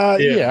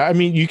 Yeah. I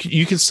mean,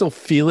 you can still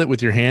feel it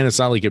with your hand. It's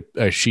not like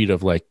a sheet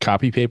of like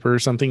copy paper or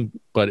something,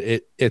 but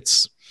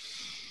it's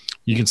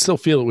you can still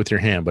feel it with your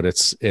hand, but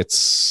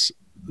it's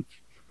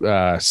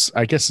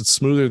I guess it's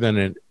smoother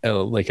than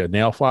like a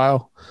nail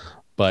file,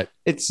 but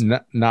it's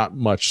not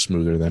much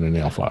smoother than a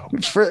nail file.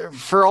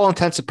 For all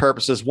intents and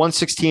purposes,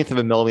 1/16 of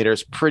a millimeter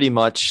is pretty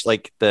much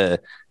like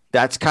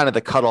that's kind of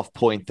the cutoff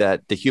point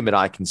that the human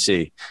eye can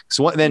see.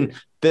 So then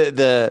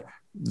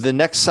the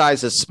next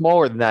size is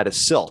smaller than that is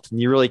silt,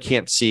 and you really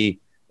can't see.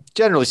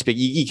 Generally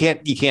speaking,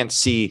 you can't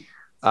see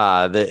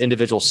the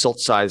individual silt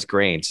size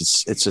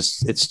grains.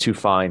 It's too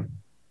fine.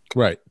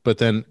 Right, but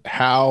then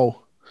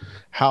how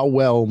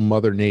well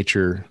Mother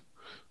Nature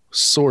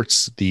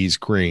sorts these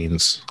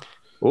grains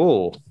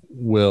will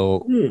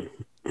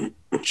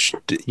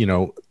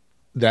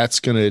that's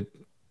gonna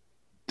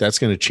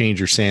change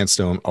your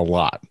sandstone a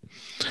lot.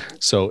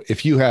 So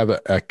if you have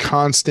a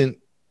constant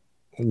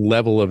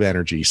level of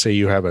energy, say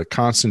you have a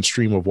constant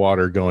stream of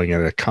water going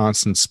at a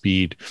constant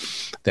speed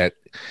that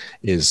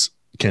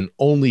can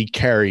only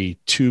carry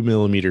 2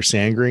 millimeter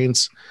sand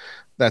grains,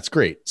 that's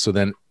great. So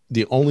then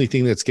the only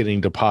thing that's getting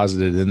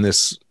deposited in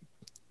this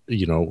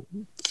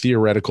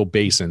theoretical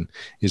basin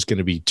is going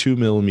to be 2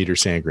 millimeter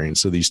sand grains.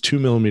 So these 2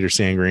 millimeter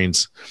sand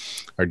grains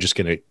are just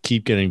going to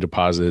keep getting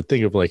deposited.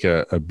 Think of like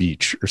a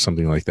beach or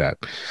something like that.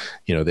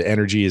 The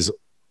energy is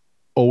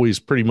always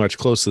pretty much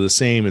close to the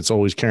same. It's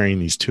always carrying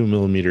these 2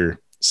 millimeter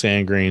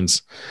sand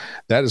grains.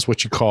 That is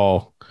what you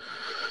call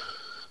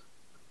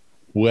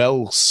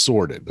well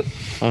sorted.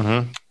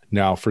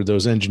 Now, for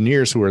those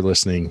engineers who are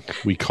listening,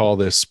 we call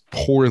this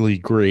poorly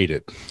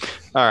graded.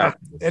 All right.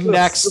 And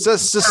next,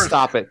 just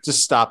stop it.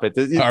 Just stop it.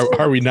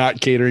 Are we not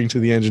catering to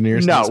the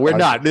engineers? No, we're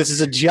not. This is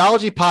a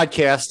geology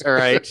podcast. All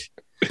right.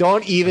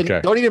 Don't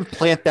even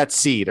plant that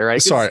seed. All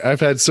right. Sorry. I've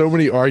had so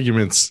many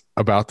arguments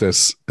about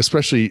this,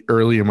 especially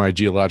early in my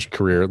geologic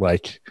career.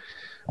 Like,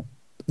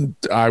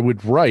 I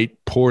would write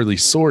poorly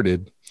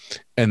sorted,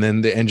 and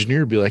then the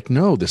engineer would be like,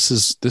 no, this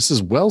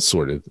is well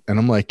sorted. And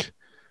I'm like,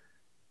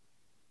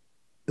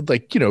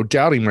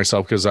 doubting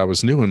myself because I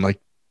was new and like,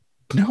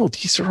 no,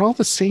 these are all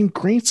the same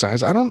grain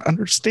size. I don't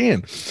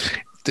understand.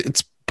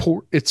 It's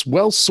it's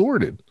well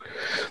sorted,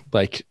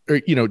 like, or,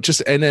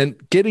 just, and then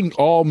getting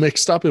all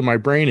mixed up in my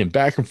brain and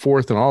back and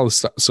forth and all this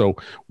stuff. So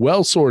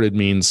well sorted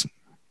means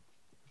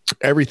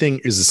everything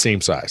is the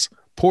same size.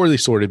 Poorly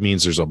sorted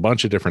means there's a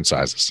bunch of different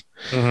sizes.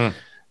 Mm-hmm.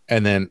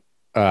 And then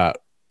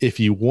if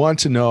you want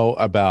to know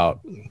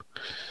about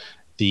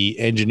the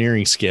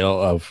engineering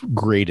scale of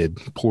graded,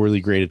 poorly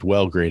graded,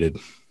 well graded,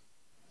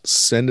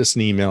 send us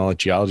an email at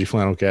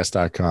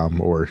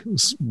geologyflannelcast.com or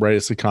write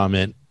us a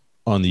comment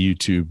on the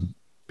YouTube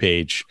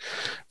page.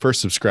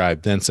 First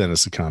subscribe, then send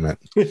us a comment.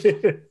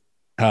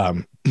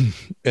 And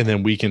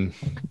then we can,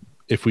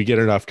 if we get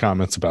enough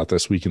comments about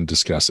this, we can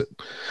discuss it.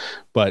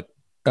 But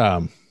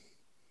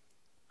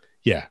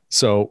yeah,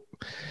 so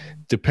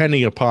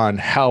depending upon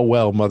how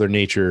well Mother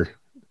Nature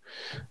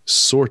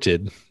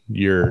sorted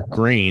your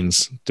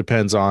grains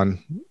depends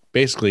on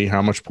basically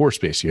how much pore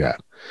space you have.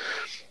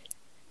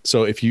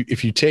 So if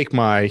you take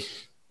my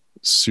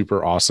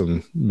super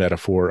awesome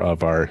metaphor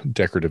of our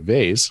decorative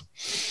vase,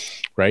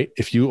 right?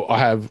 If you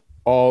have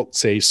all,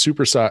 say,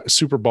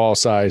 super ball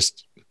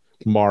sized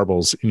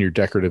marbles in your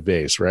decorative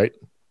vase, right?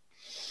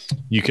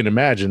 You can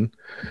imagine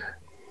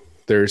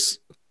there's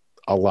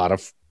a lot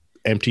of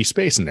empty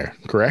space in there,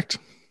 correct?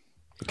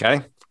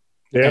 Okay.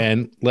 Yeah.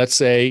 And let's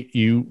say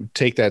you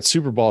take that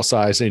super ball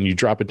size and you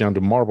drop it down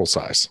to marble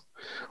size.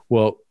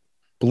 Well,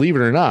 believe it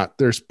or not,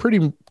 there's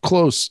pretty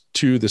close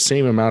to the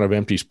same amount of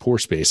empty pore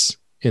space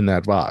in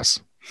that vase.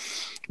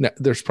 Now,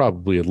 there's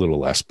probably a little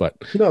less, but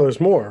No,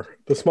 there's more.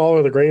 The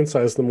smaller the grain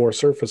size, the more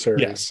surface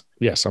area.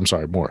 Yes. I'm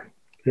sorry, more.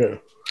 Yeah.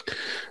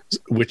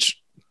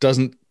 Which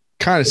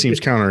kind of seems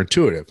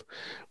counterintuitive.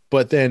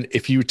 But then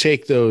if you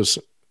take those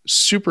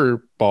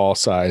super ball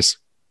size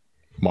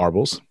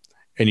marbles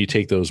and you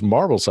take those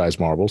marble size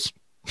marbles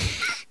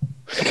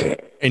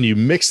and you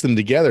mix them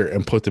together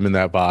and put them in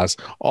that vase,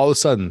 all of a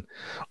sudden,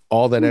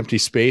 all that empty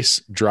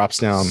space drops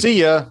down.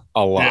 See ya.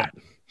 A lot. Yeah.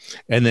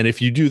 And then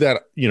if you do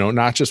that,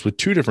 not just with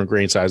 2 different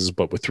grain sizes,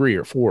 but with 3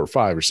 or 4 or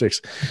 5 or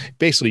 6,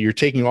 basically you're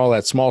taking all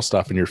that small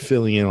stuff and you're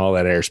filling in all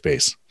that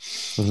airspace.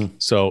 Mm-hmm.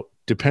 So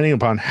depending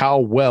upon how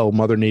well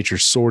Mother Nature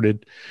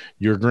sorted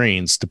your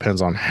grains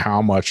depends on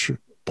how much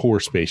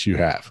pore space you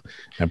have.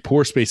 And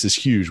pore space is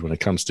huge when it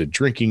comes to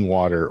drinking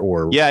water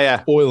or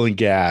oil and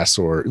gas,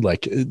 or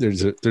like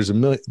there's a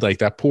million, like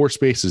that pore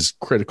space is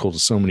critical to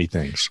so many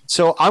things.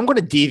 So I'm going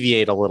to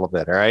deviate a little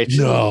bit. All right.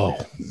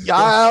 No.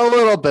 Yeah, a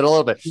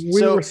little bit.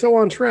 We were so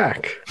on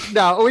track.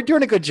 No, we're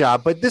doing a good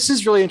job, but this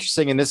is really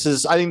interesting. And I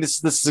think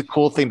this is a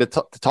cool thing to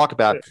talk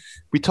about. Yeah.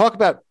 We talk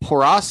about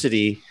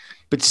porosity,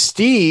 but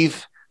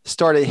Steve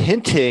started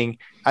hinting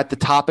at the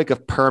topic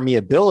of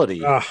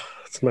permeability.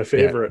 It's my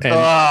favorite.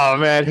 Yeah. Oh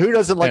man, who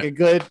doesn't like a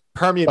good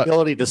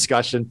permeability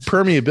discussion?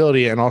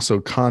 Permeability and also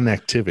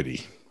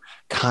connectivity.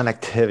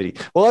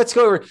 Well, let's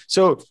go over.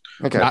 So,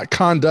 okay, not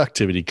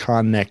conductivity,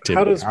 connectivity.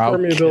 How does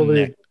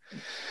permeability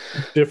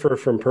differ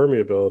from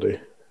permeability?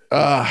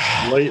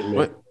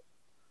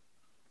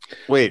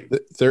 Wait,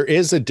 there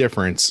is a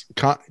difference.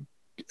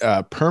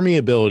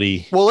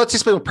 Permeability. Well, let's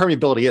explain what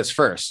permeability is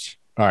first.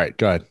 All right,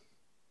 go ahead.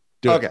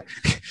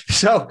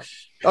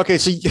 Okay,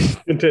 so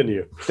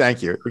continue.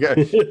 Thank you.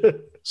 Okay.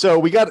 So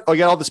we got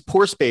all this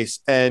pore space,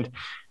 and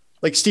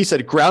like Steve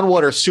said,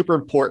 groundwater is super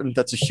important.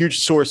 That's a huge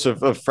source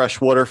of fresh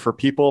water for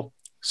people.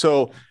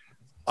 So,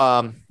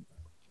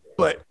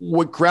 but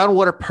what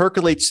groundwater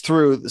percolates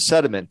through the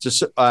sediment,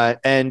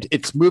 and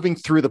it's moving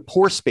through the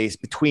pore space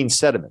between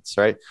sediments,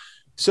 right?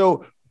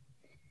 So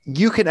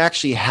you can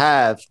actually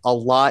have a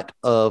lot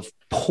of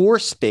pore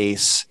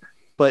space,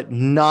 but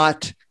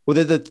not. Well,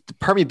 the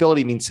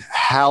permeability means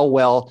how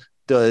well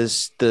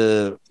does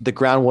the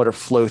groundwater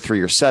flow through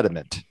your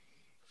sediment.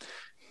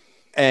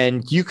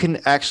 And you can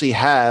actually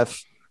have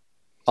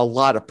a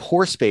lot of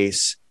pore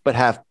space, but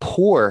have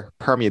poor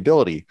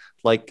permeability.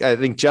 Like I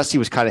think Jesse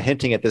was kind of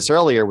hinting at this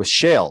earlier with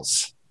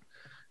shales,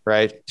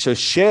 right? So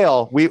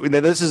shale,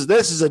 this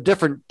is a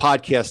different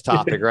podcast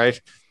topic, right?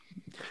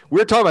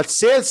 We're talking about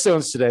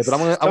sandstones today, but I'm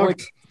going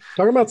to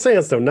talking about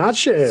sandstone, not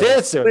shale.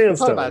 Sandstone.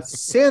 Talking about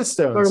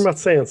sandstones. Talking about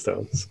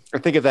sandstones. I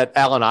think of that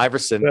Allen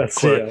Iverson.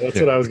 That's what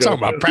I was going talking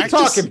about.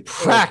 Practice. Talking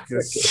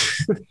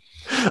practice.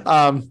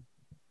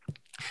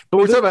 But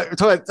we're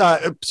talking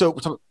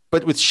about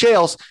but with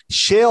shale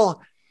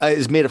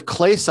is made of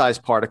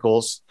clay-sized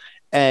particles,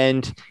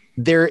 and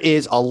there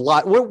is a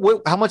lot.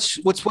 What's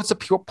the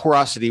pure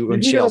porosity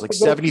in shales? Like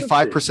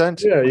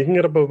 75%? Yeah, you can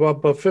get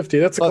above 50.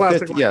 That's a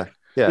classic.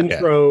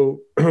 Intro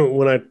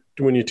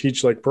when you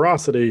teach like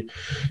porosity,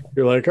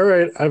 you're like, all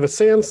right, I have a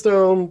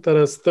sandstone that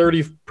has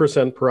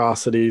 30%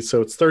 porosity,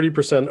 so it's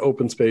 30%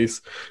 open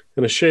space,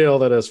 and a shale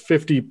that has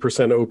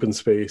 50% open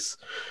space.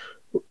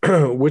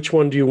 Which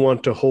one do you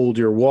want to hold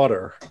your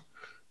water?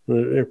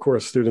 And of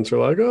course, students are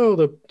like, oh,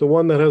 the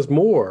one that has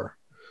more.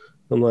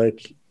 I'm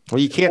like,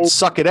 well, you can't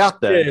suck it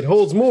out then. Yeah, it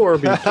holds more,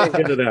 but you can't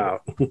get it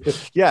out.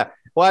 Yeah,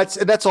 well,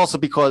 that's also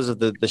because of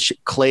the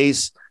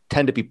clays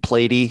tend to be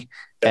platy,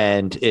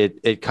 and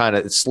it kind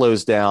of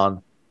slows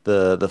down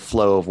the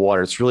flow of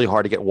water. It's really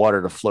hard to get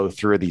water to flow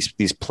through these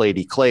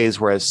platy clays,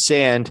 whereas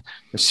sand,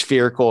 they're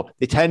spherical.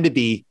 They tend to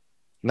be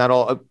Not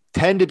all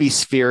tend to be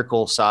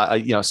spherical,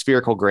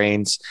 spherical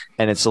grains,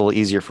 and it's a little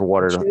easier for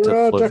water to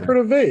flow through.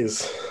 Decorative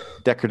vase.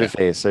 Decorative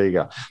vase. There you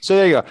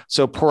go.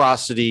 So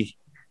porosity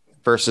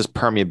versus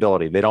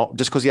permeability. They don't,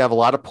 just because you have a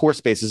lot of pore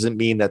space doesn't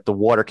mean that the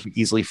water can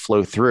easily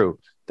flow through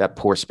that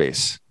pore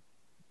space.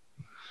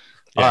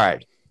 Yeah. All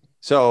right.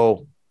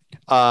 So,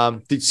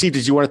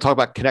 did you want to talk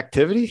about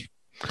connectivity?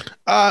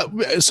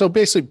 So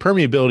basically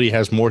permeability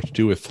has more to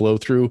do with flow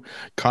through.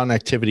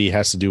 Connectivity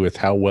has to do with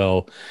how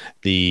well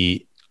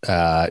the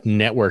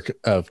network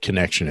of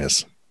connection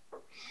is.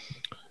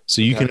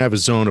 So you can have a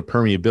zone of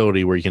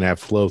permeability where you can have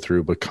flow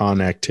through, but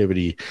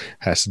connectivity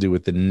has to do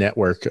with the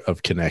network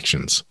of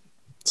connections.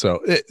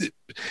 So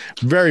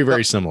very,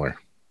 very similar.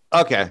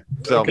 Okay.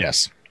 So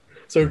yes.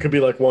 So it could be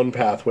like one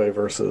pathway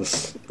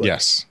versus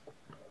yes.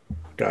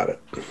 Got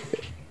it.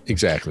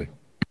 Exactly.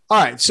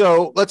 All right.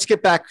 So let's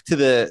get back to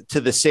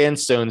the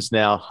sandstones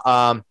now.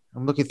 I'm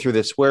looking through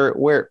this.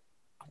 Where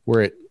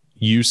it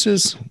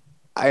uses?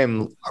 Are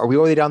we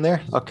already down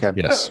there? Okay.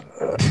 Yes.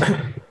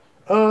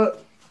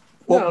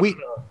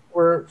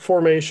 We're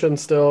formation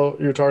still.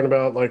 You're talking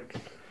about like,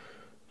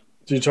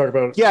 do you talk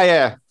about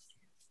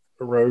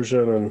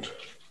erosion and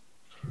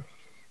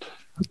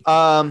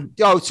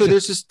so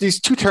there's these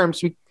two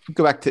terms we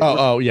go back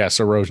to. Yes,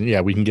 erosion.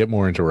 Yeah, we can get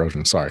more into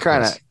erosion. Sorry.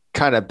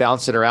 Kind of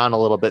bounce it around a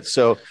little bit.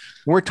 So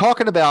we're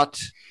talking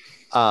about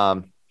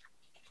kind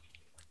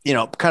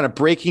of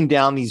breaking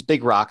down these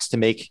big rocks to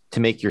make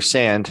your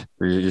sand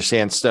or your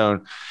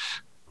sandstone.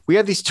 We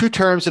have these two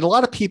terms, and a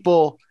lot of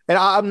people, and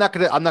I'm not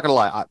gonna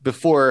lie.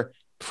 Before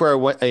I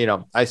went,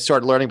 I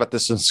started learning about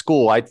this in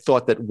school. I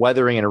thought that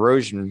weathering and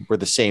erosion were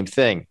the same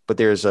thing, but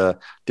there's a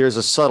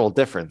subtle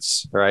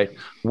difference, right?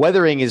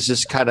 Weathering is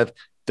just kind of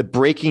the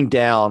breaking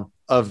down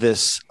of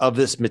this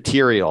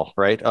material,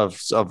 right?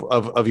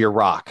 Of your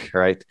rock,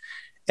 right?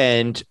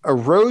 And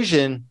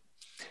erosion,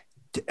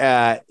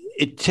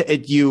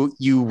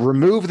 you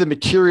remove the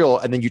material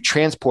and then you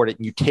transport it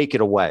and you take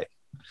it away.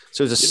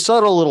 So there's a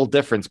subtle little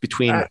difference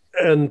between.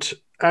 And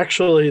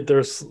actually,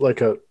 there's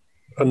like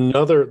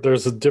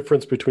there's a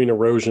difference between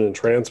erosion and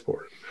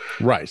transport.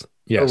 Right.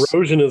 Yes.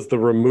 Erosion is the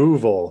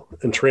removal,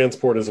 and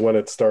transport is when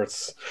it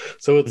starts.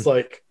 So it's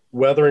like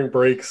weathering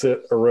breaks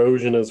it.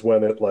 Erosion is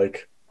when it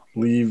like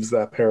leaves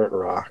that parent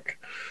rock.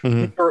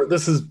 Mm-hmm.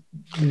 This is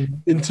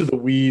into the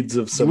weeds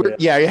of some.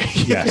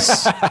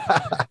 Yes.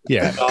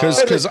 Yeah.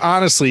 Because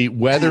honestly,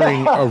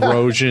 weathering,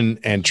 erosion,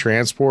 and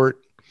transport,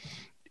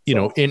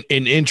 in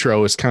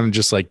intro is kind of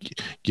just like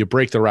you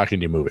break the rock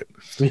and you move it.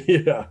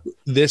 Yeah.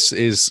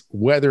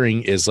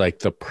 Weathering is like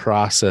the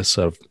process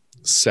of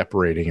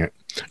separating it.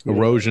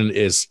 Erosion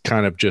is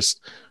kind of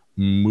just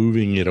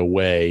moving it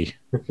away.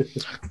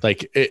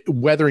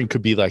 Weathering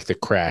could be like the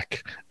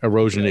crack.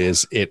 Erosion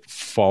is it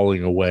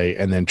falling away,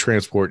 and then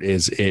transport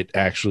is it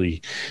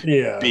actually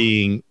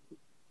being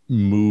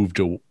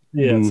moved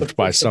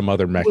by some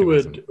other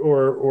mechanism, fluid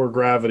or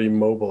gravity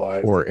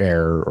mobilized, or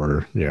air,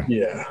 or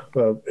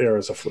air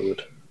is a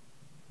fluid.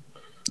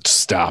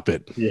 Stop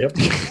it. Yep.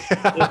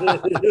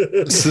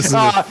 This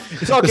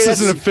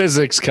isn't a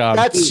physics comment.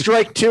 That's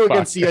strike two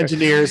against the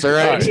engineers. All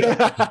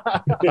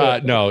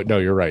right. No,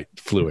 you're right.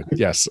 Fluid.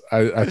 Yes.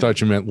 I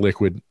thought you meant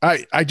liquid.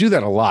 I do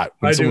that a lot.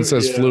 When someone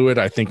says fluid,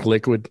 I think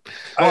liquid.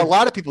 Well, a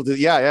lot of people do.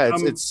 Yeah.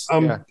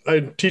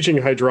 I'm teaching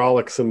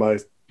hydraulics in my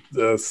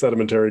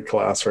sedimentary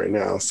class right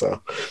now,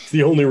 so it's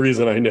the only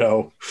reason I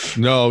know.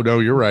 No,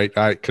 you're right.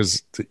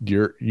 Because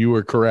you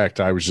were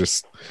correct.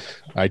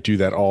 I do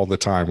that all the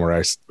time where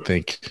I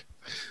think,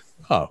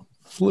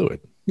 fluid.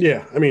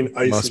 Yeah, I mean,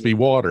 ice must be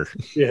water.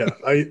 Yeah,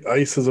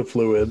 ice is a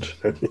fluid.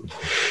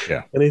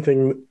 Yeah,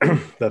 anything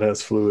that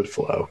has fluid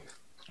flow.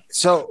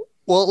 So,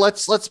 well,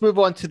 let's move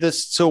on to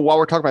this. So, while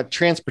we're talking about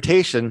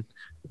transportation,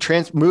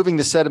 moving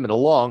the sediment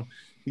along,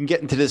 you can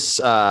get into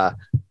this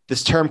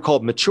this term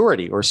called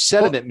maturity or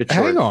sediment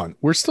maturity. Hang on,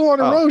 we're still on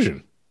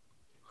erosion.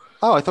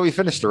 Oh, I thought we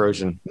finished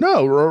erosion.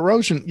 No,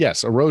 erosion.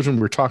 Yes, erosion.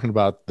 We're talking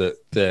about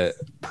the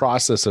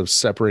process of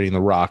separating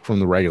the rock from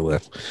the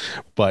regolith,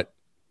 but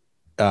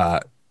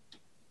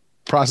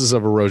process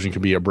of erosion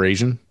could be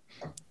abrasion,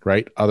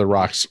 right? Other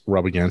rocks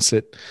rub against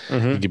it.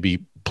 Mm-hmm. It could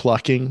be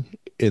plucking,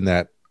 in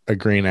that a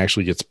grain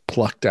actually gets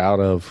plucked out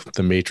of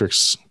the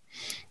matrix.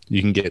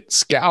 You can get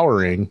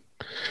scouring,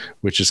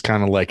 which is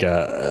kind of like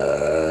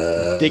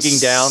a digging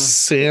down,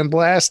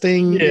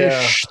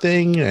 sandblasting-ish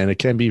thing, and it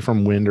can be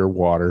from wind or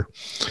water,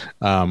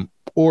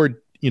 or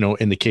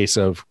in the case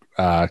of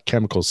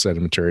chemical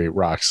sedimentary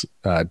rocks,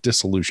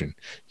 dissolution.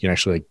 You can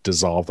actually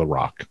dissolve the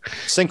rock,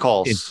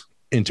 sinkholes,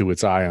 into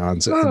its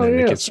ions, and then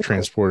it gets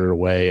transported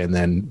away and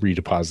then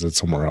redeposited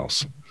somewhere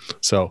else.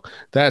 So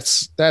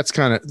that's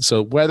kind of,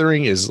 so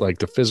weathering is like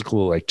the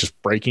physical, like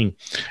just breaking.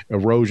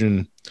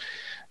 Erosion,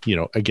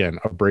 again,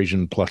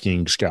 abrasion,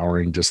 plucking,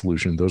 scouring,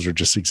 dissolution. Those are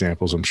just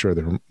examples. I'm sure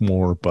there are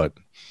more,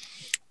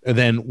 and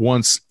then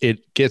once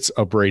it gets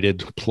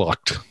abraded,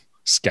 plucked,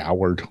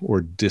 scoured,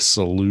 or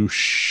dissoluted.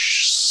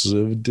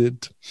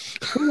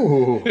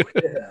 Ooh,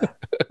 yeah.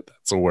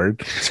 That's a word.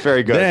 It's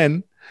very good.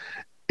 Then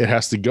it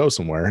has to go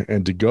somewhere,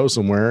 and to go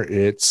somewhere,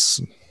 it's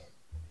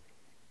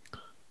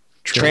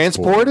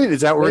Transported?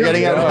 Is that what we're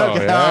getting at? Oh,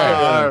 Okay.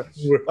 yeah.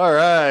 All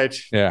right.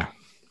 Yeah.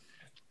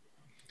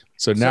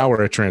 So now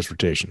we're at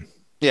transportation.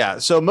 Yeah.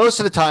 So most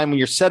of the time when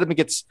your sediment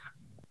gets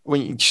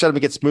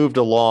moved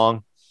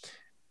along,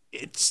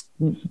 it's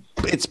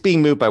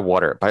being moved by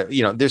water.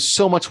 There's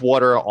so much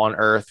water on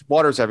Earth.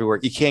 Water's everywhere.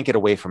 You can't get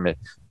away from it.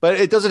 But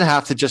it doesn't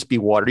have to just be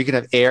water. You can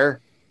have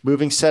air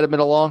moving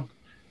sediment along.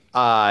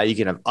 You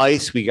can have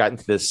ice. We got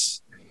into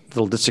this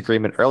little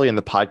disagreement early in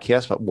the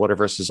podcast about water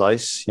versus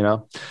ice.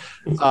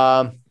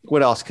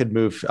 What else could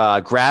move?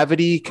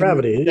 Gravity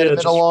move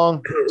sediment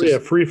along.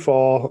 Free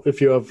fall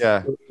if you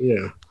have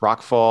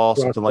rock fall,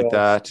 something like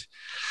that.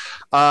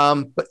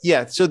 But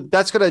yeah, so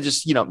that's gonna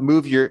just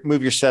move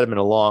your sediment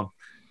along.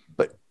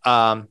 But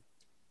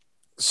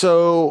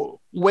so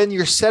when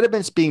your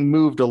sediment's being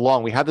moved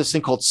along, we have this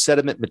thing called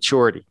sediment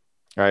maturity,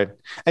 right?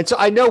 And so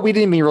I know we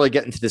didn't even really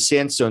get into the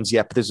sandstones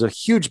yet, but there's a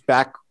huge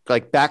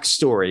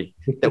backstory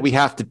that we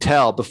have to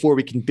tell before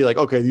we can be like,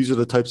 okay, these are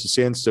the types of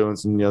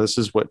sandstones, and this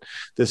is what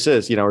this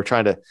is. We're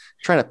trying to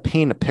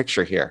paint a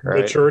picture here.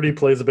 Right? Maturity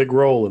plays a big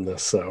role in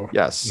this, so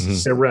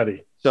yes, get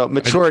ready. So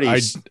maturity.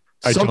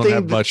 I don't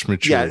have much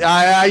maturity.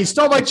 Yeah, you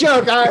stole my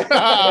joke. Sorry.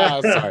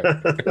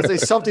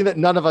 It's something that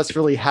none of us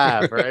really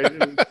have, right?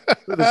 This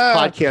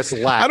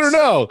podcast lacks. I don't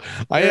know.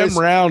 I am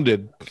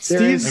rounded.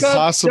 Steve's got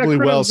possibly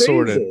well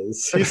sorted.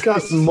 He's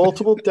got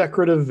multiple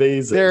decorative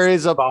vases.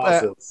 There's a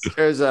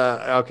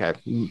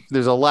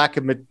lack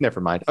of. Never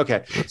mind.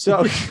 Okay,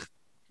 so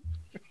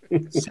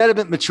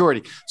sediment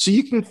maturity. So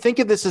you can think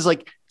of this as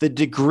like the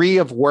degree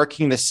of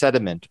working the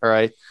sediment. All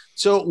right.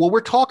 So what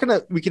we're talking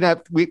about,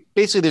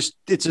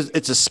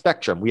 it's a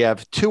spectrum. We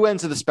have two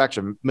ends of the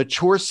spectrum: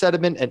 mature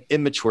sediment and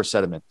immature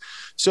sediment.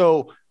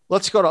 So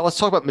let's talk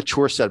about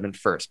mature sediment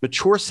first.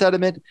 Mature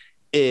sediment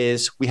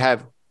is we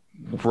have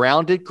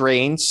rounded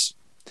grains.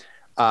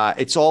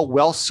 It's all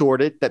well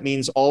sorted. That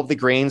means all of the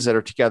grains that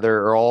are together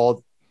are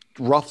all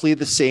roughly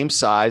the same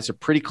size, or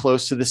pretty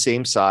close to the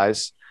same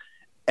size.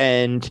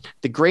 And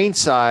the grain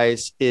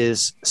size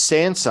is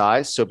sand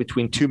size, so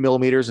between 2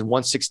 millimeters and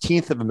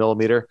 1/16 of a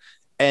millimeter.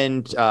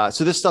 And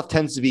so this stuff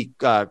tends to be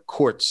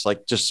quartz.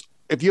 Like, just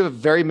if you have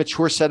very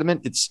mature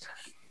sediment, it's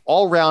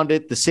all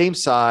rounded, the same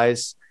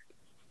size,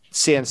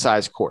 sand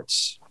size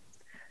quartz.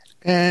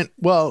 And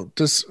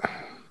does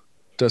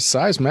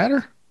size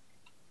matter?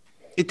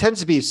 It tends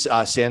to be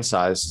sand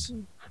sized,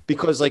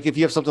 because like if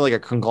you have something like a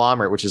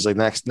conglomerate, which is like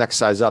next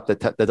size up,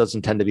 that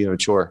doesn't tend to be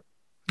mature.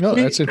 No,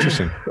 that's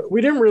interesting.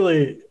 We didn't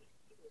really.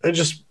 I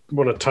just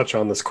want to touch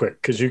on this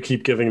quick because you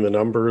keep giving the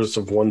numbers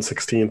of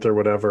 1/16 or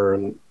whatever,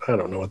 and I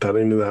don't know what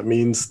any of that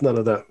means. None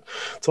of that.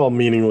 It's all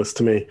meaningless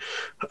to me.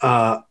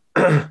 But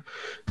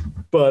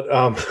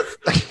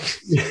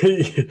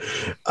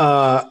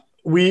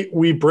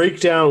we break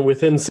down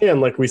within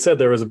sand, like we said,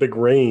 there was a big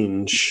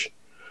range,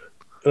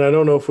 and I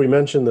don't know if we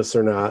mentioned this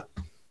or not.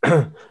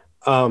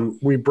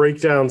 We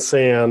break down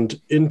sand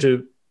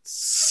into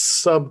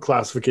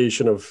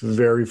sub-classification of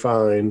very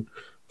fine,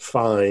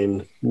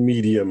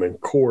 medium, and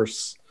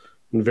coarse,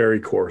 and very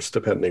coarse,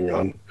 depending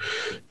on,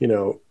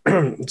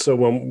 so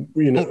when,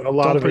 a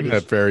lot of bring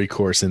that very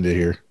coarse into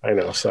here. I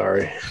know,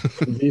 sorry.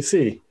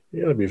 DC,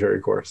 you gotta be very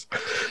coarse.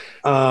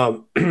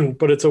 But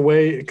it's a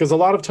way, because a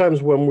lot of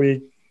times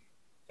when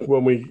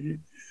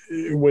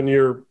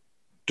you're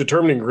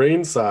determining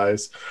grain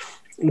size,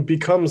 it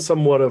becomes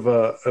somewhat of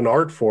an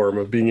art form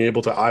of being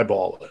able to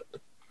eyeball it.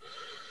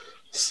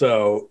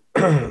 So,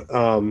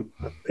 I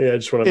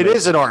just want to. It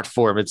is an art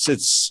form.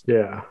 It's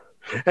yeah,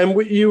 and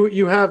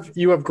you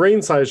have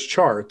grain size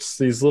charts,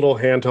 these little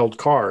handheld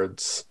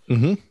cards,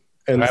 and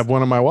I have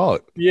one in my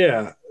wallet.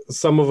 Yeah,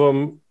 some of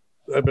them.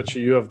 I bet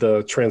you have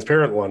the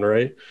transparent one,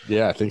 right?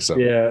 Yeah, I think so.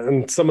 Yeah,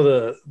 and some of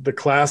the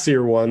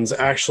classier ones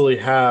actually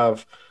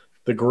have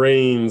the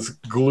grains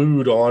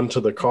glued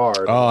onto the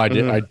card. Oh, I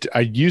did.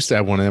 I used to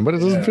have one of them, but it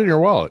doesn't fit in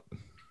your wallet.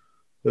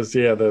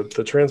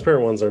 The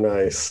transparent ones are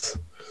nice.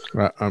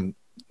 I'm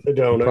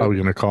probably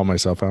going to call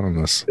myself out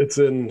on this. It's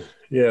in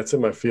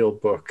my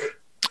field book.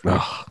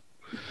 Oh.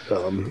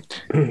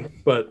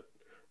 But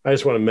I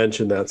just want to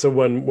mention that. So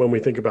when we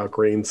think about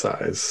grain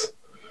size,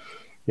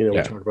 we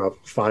talk about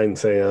fine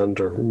sand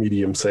or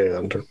medium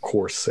sand or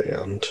coarse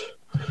sand.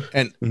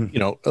 And,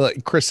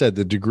 like Chris said,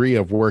 the degree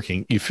of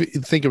working, you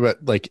think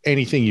about like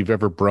anything you've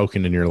ever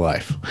broken in your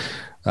life.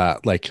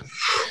 I'll be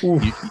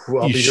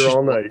here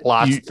all night.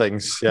 Lots of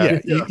things. Yeah.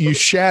 You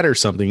shatter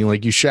something,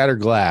 like you shatter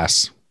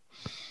glass,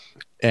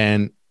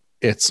 and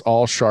it's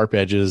all sharp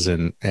edges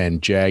and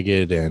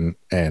jagged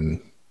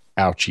and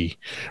ouchy,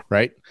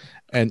 right?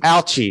 And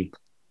ouchy.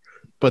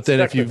 But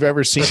then if you've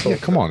ever seen,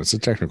 come on, it's a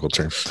technical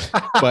term.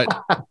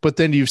 But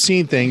then you've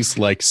seen things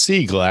like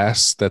sea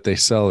glass that they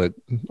sell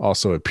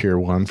also at Pier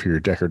 1 for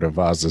your decorative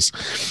vases.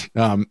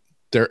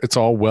 It's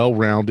all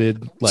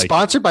well-rounded. Like,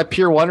 sponsored by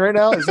Pier 1 right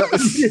now? Is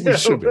that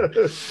should be.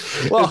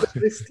 Well, are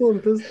they still in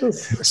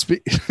business?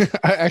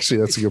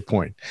 Actually, that's a good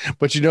point.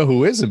 But you know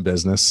who is in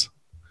business?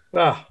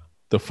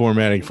 The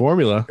formatting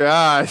formula.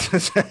 Ah,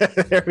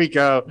 there we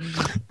go.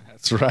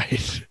 That's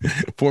right.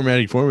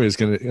 Formatting Formula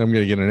is I'm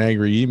gonna get an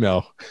angry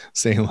email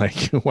saying like,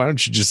 why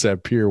don't you just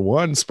have Pier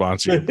 1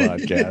 sponsor your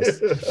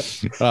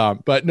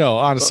podcast? But no,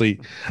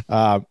 honestly,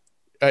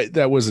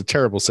 that was a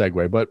terrible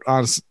segue. But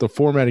honestly, the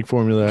Formatting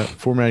Formula,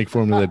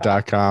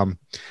 formattingformula.com,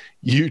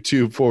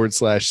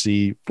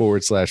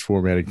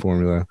 YouTube/C/formatting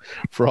formula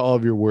for all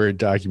of your Word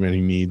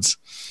documenting needs.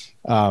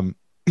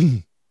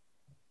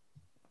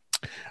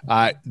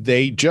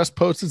 They just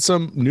posted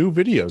some new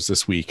videos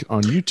this week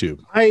on YouTube.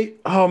 I'm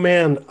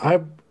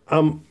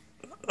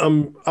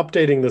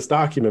updating this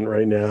document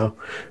right now,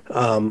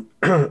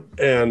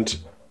 and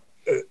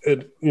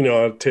it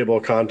a table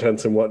of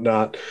contents and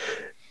whatnot,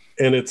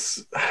 and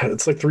it's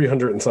like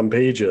 300 and some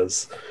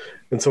pages,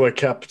 and so I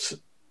kept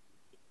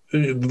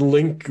the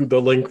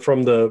link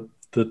from the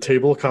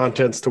table of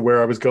contents to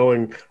where I was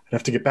going. I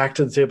have to get back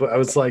to the table. I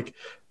was like,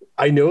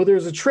 I know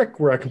there's a trick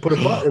where I can put a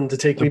button to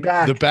take me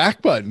back. The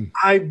back button.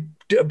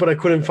 But I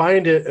couldn't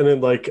find it. And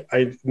then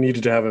I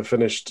needed to have it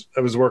finished.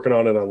 I was working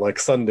on it on like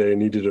Sunday and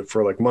needed it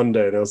for like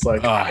Monday. And I was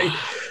like,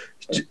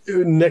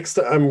 next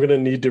I'm going to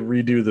need to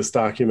redo this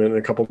document in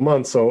a couple of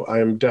months. So I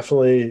am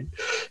definitely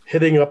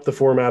hitting up the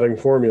Formatting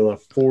Formula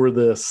for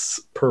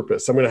this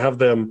purpose. I'm going to have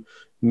them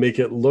make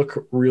it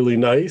look really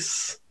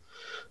nice.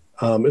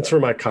 It's for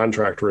my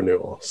contract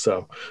renewal.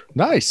 So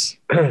nice.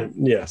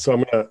 Yeah.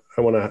 So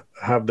I want to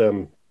have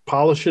them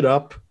polish it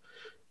up,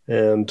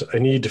 and I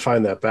need to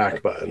find that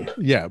back button.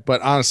 Yeah,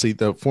 but honestly,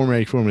 the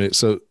Formatting Formula.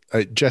 So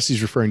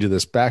Jesse's referring to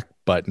this back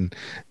button.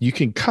 You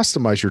can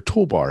customize your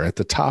toolbar at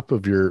the top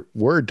of your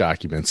Word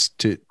documents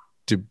to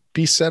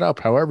be set up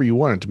however you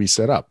want it to be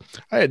set up.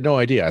 I had no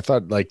idea. I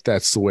thought like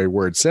that's the way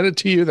Word sent it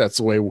to you. That's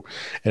the way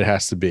it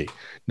has to be.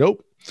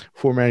 Nope.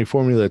 Formatting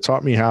Formula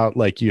taught me how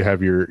like you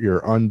have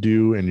your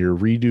undo and your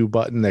redo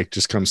button that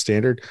just comes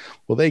standard.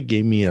 Well, they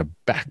gave me a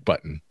back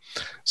button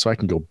so I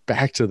can go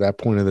back to that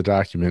point of the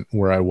document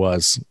where I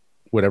was,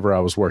 whatever I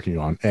was working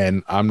on.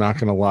 And I'm not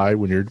going to lie,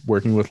 when you're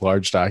working with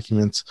large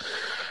documents,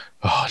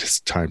 it's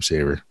a time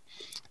saver,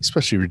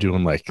 especially if you're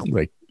doing like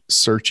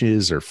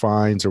searches or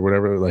finds or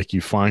whatever. Like you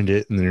find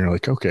it and then you're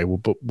like, okay, well,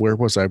 but where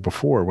was I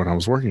before when I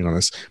was working on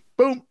this?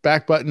 Boom,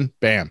 back button,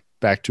 bam,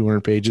 back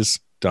 200 pages,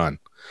 done.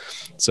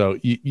 So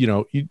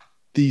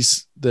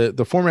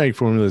the Formatting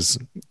Formula's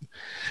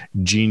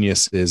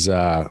genius is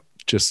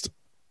just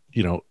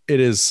it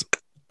is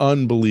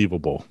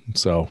unbelievable.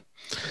 So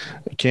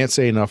I can't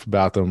say enough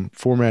about them.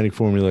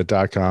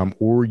 Formattingformula.com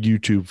or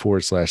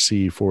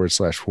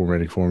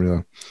YouTube/C/formatting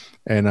formula.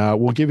 And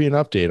we'll give you an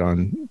update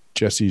on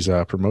Jesse's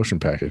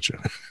promotion package.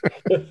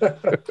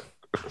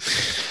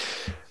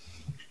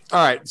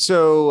 All right.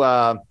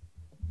 So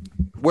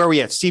where are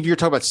we at? Steve, you're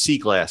talking about sea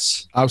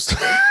glass. I was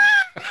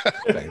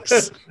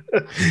thanks.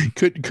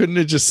 Couldn't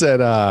have just said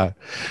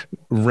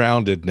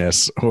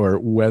roundedness or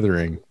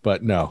weathering,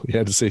 but no, you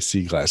had to say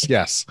sea glass.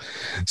 Yes.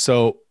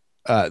 So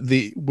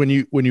when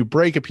you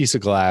break a piece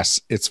of glass,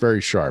 it's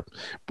very sharp,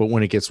 but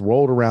when it gets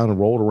rolled around and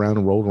rolled around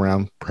and rolled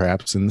around,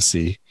 perhaps in the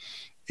sea,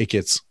 it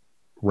gets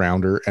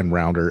rounder and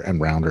rounder and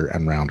rounder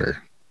and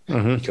rounder.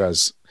 Mm-hmm.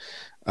 Because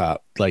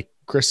like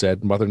Chris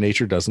said, Mother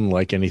Nature doesn't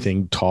like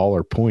anything tall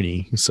or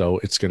pointy, so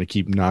it's going to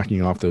keep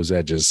knocking off those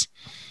edges.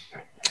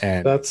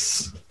 And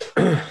that's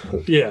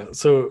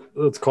so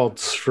it's called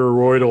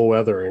spheroidal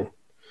weathering,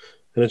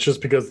 and it's just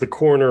because the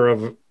corner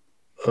of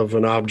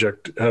an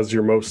object has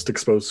your most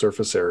exposed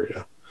surface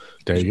area.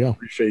 There you go.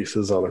 3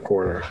 faces on a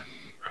corner,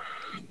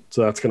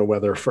 so that's going to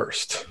weather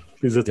first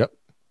because it's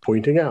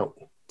pointing out.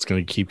 It's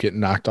going to keep getting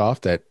knocked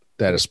off. That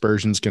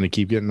aspersion is going to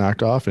keep getting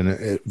knocked off, and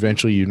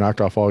eventually you knocked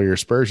off all your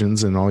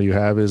aspersions, and all you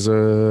have is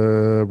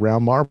a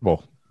round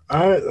marble,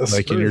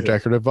 like in your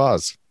decorative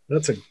vase.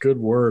 That's a good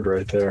word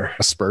right there.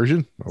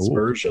 Aspersion?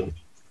 Aspersion.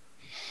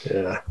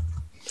 Yeah.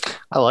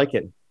 I like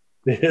it.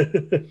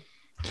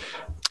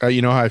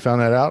 You know how I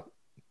found that out?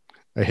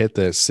 I hit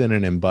the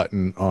synonym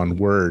button on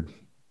Word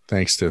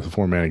thanks to the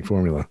Formatting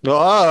Formula.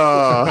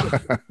 Oh.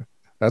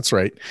 That's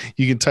right.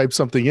 You can type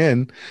something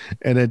in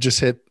and then just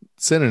hit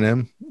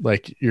synonym,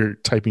 like you're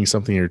typing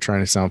something you're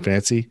trying to sound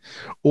fancy,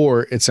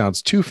 or it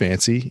sounds too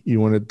fancy. You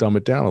want to dumb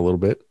it down a little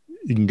bit.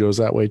 You can go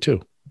that way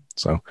too.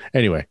 So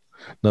anyway,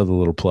 another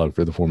little plug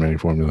for the Formatting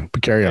Formula,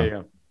 but carry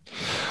on.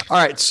 All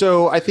right.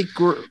 So I think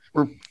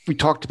we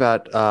talked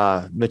about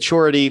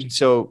maturity.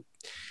 So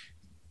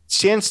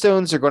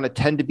sandstones are going to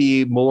tend to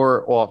be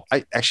more, well,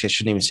 I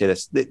shouldn't even say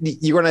this.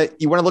 You want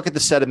to look at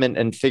the sediment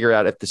and figure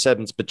out if the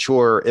sediment's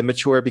mature or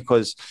immature,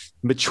 because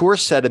mature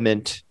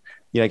sediment,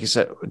 like I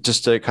said,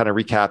 just to kind of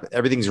recap,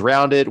 everything's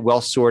rounded,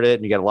 well sorted,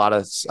 and you get a lot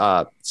of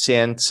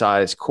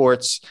sand-sized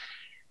quartz.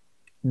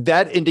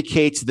 That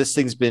indicates this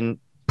thing's been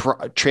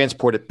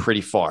transported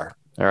pretty far.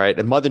 All right.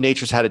 And Mother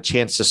Nature's had a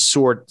chance to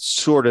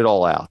sort it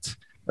all out.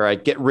 All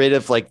right. Get rid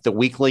of like the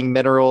weakling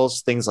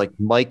minerals, things like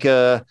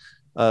mica,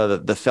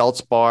 the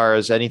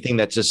feldspars, anything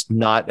that's just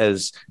not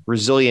as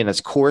resilient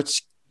as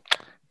quartz.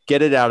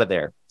 Get it out of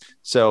there.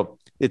 So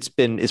it's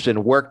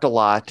been worked a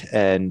lot,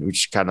 and we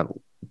just kind of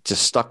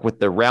just stuck with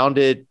the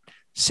rounded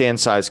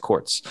sand-sized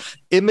quartz.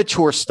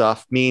 Immature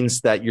stuff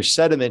means that your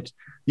sediment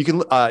you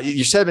can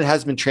your sediment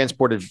hasn't been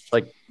transported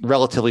like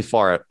relatively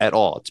far at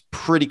all. It's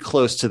pretty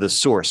close to the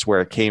source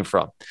where it came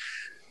from.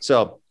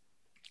 So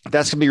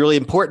that's going to be really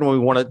important when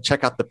we want to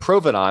check out the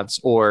provenance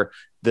or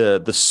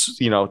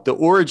the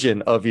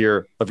origin of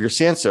your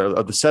sandstone,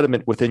 of the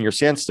sediment within your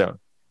sandstone.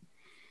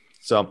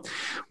 So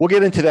we'll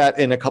get into that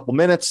in a couple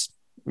minutes.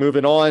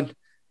 Moving on,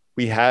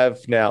 we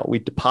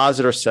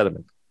deposit our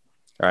sediment.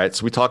 All right.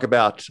 So we talk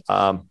about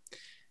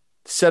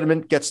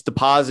sediment gets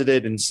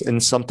deposited in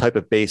some type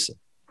of basin.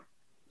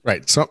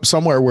 Right.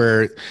 Somewhere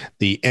where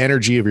the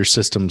energy of your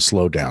system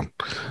slowed down.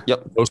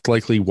 Yep. Most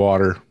likely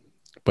water,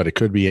 but it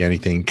could be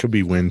anything. Could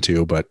be wind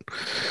too,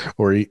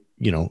 or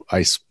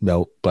ice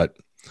melt. But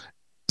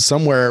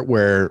somewhere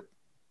where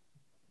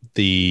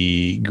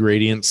the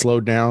gradient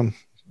slowed down,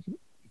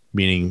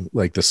 meaning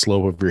like the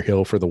slope of your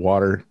hill for the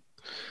water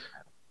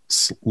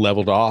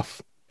leveled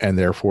off, and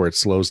therefore it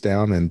slows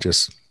down and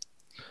just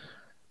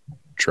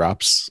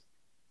drops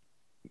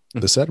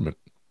the sediment.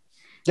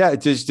 Yeah,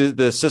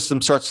 the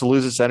system starts to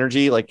lose its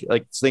energy. Like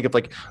think of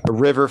like a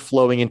river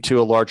flowing into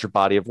a larger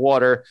body of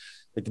water.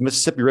 Like the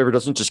Mississippi River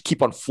doesn't just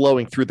keep on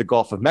flowing through the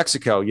Gulf of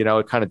Mexico.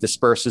 It kind of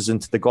disperses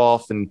into the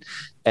Gulf,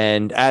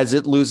 and as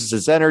it loses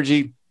its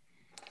energy,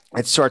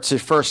 it starts to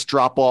first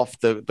drop off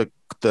the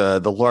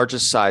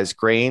largest size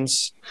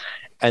grains,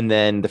 and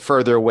then the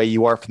further away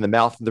you are from the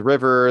mouth of the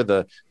river,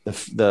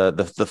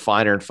 the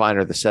finer and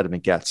finer the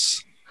sediment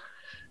gets.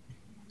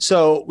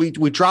 So we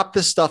drop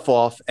this stuff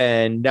off,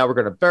 and now we're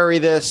going to bury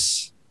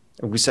this.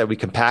 And we said we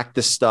compact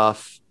this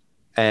stuff,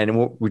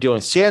 and we're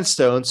doing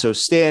sandstone. So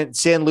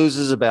sand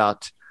loses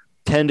about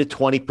 10 to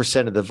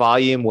 20% of the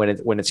volume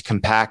when it's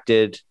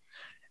compacted,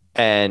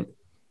 and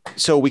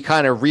so we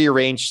kind of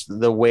rearrange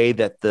the way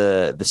that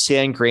the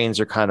sand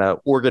grains are kind of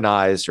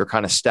organized or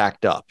kind of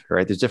stacked up.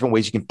 Right? There's different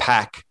ways you can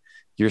pack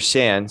your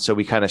sand. So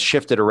we kind of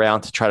shift it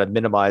around to try to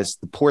minimize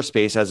the pore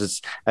space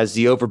as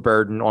the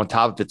overburden on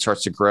top of it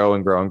starts to grow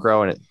and grow and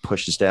grow, and it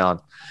pushes down.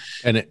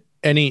 And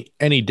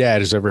any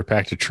dad who's ever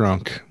packed a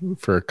trunk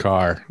for a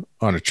car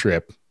on a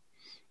trip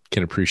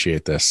can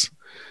appreciate this.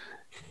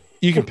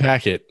 You can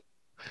pack it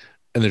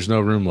and there's no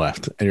room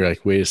left. And you're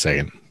like, wait a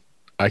second,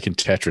 I can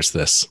Tetris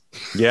this.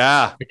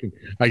 Yeah.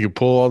 I can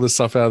pull all this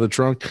stuff out of the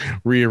trunk,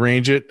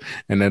 rearrange it,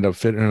 and end up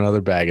fitting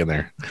another bag in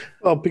there.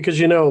 Well, because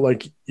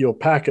you'll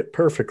pack it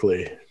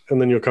perfectly, and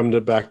then you'll come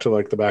back to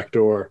like the back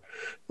door.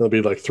 There'll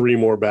be like 3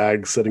 more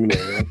bags sitting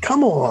there. Like,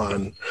 come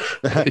on.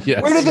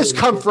 Yes. Where did this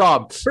come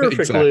from?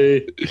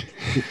 Perfectly.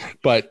 Exactly.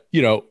 But,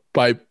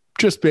 by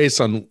just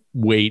based on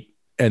weight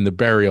and the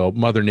burial,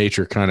 Mother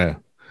Nature kind of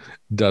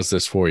does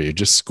this for you,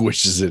 just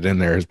squishes it in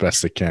there as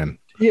best it can.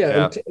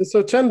 Yeah.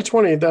 So 10 to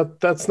 20,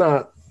 that's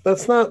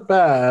not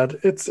bad.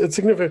 It's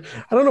significant.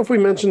 I don't know if we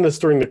mentioned this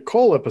during the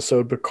coal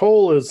episode, but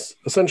coal is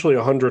essentially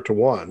 100 to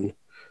 1.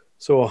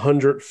 So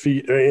 100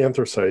 feet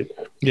anthracite.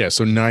 Yeah.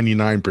 So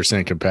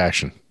 99%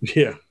 compaction.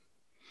 Yeah.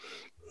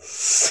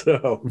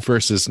 So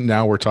versus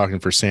now we're talking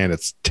for sand,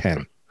 it's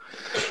 10.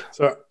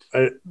 So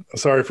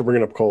sorry for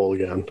bringing up coal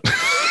again.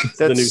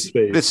 The new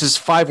space. This is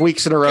 5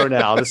 weeks in a row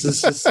now. This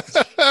is just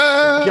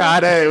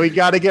we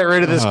gotta get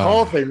rid of this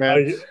coal thing,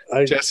 man.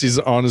 Jesse's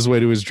on his way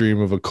to his dream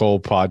of a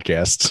coal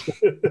podcast.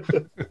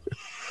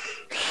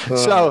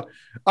 So,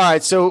 all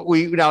right. So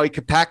we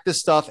compact this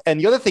stuff,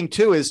 and the other thing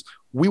too is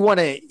we want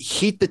to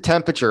heat the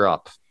temperature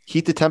up.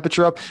 We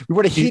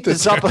want to heat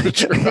this up. We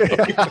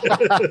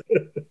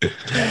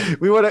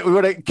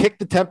want to kick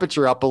the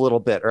temperature up a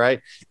little bit,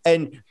 right?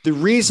 And the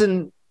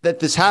reason that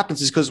this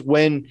happens is because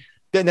now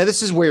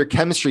this is where your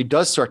chemistry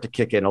does start to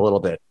kick in a little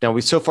bit. Now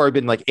we've so far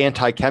been like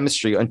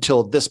anti-chemistry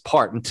until this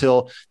part,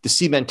 until the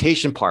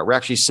cementation part. We're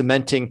actually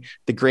cementing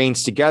the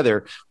grains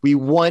together. We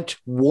want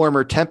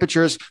warmer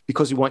temperatures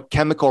because we want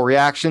chemical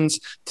reactions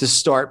to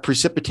start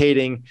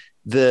precipitating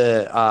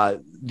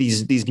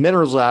these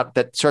minerals out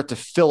that start to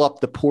fill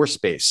up the pore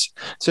space.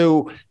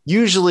 So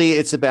usually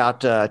it's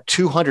about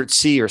 200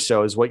 C or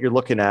so is what you're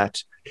looking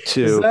at.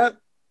 Is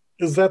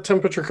that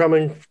temperature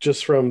coming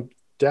just from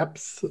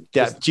depth?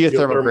 Yeah,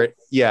 geothermal.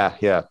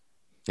 Yeah.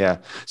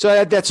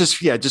 So that's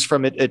just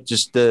from it.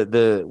 Just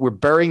we're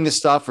burying the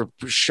stuff, we're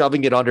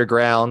shoving it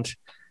underground,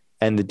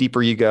 and the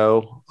deeper you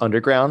go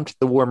underground,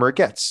 the warmer it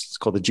gets. It's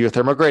called the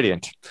geothermal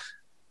gradient.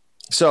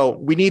 So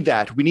we need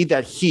that. We need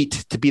that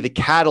heat to be the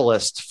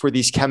catalyst for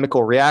these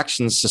chemical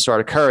reactions to start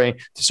occurring,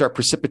 to start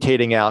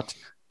precipitating out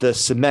the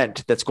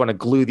cement that's going to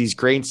glue these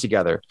grains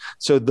together.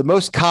 So the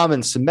most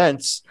common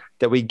cements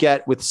that we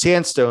get with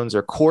sandstones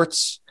are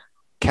quartz,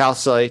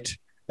 calcite,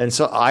 and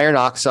so iron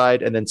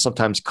oxide, and then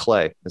sometimes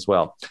clay as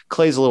well.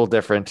 Clay is a little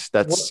different.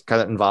 That's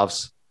kind of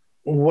involves.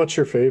 What's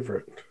your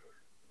favorite?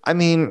 I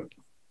mean,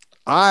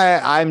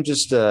 I'm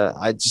just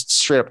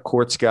straight up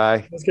quartz guy.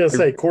 I was gonna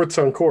say quartz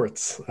on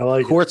quartz. I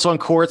like quartz on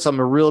quartz. I'm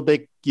a real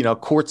big,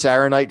 quartz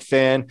ironite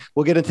fan.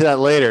 We'll get into that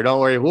later. Don't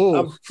worry.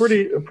 A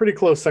pretty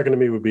close second to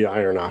me would be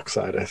iron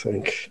oxide, I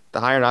think.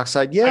 The iron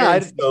oxide, yeah.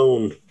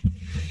 Ironstone.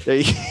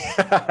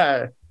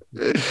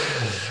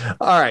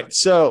 All right,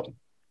 so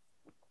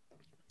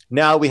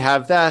now we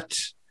have that.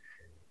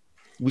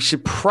 we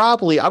should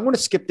probably. I'm going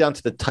to skip down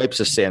to the types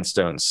of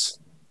sandstones.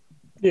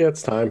 Yeah,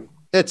 it's time.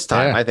 It's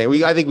time. Yeah.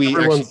 I think we.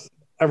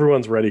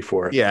 Everyone's ready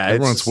for it. Yeah,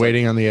 Everyone's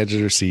waiting on the edge of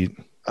their seat.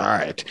 All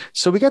right.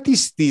 So we got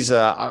these.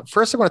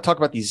 First, I want to talk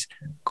about these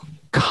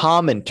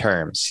common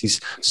terms.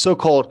 These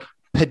so-called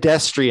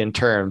pedestrian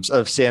terms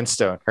of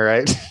sandstone. All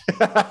right.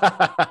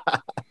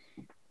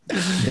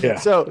 Yeah.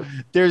 So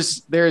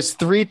there's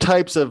three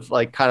types of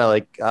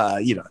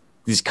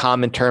these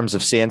common terms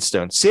of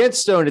sandstone.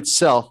 Sandstone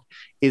itself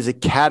is a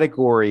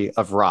category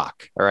of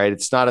rock. All right.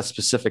 It's not a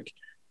specific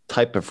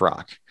type of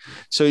rock.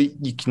 So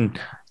you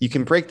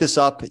can break this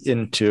up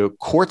into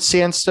quartz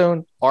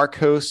sandstone,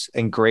 arkose,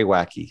 and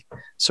greywacke.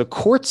 So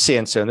quartz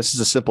sandstone, this is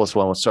the simplest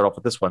one. We'll start off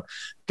with this one.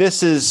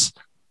 This is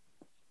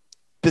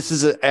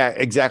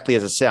exactly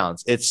as it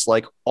sounds. It's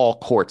like all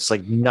quartz,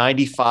 like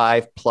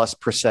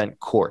 95+%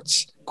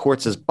 quartz.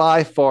 Quartz is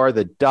by far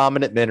the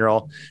dominant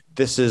mineral.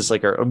 This is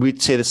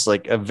we'd say this is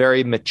like a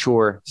very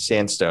mature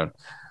sandstone.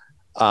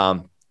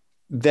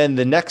 Then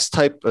the next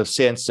type of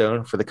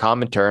sandstone for the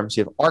common terms,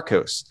 you have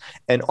arkose.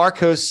 And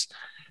arkose,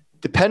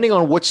 depending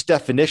on which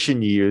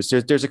definition you use,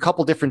 there's a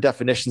couple different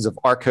definitions of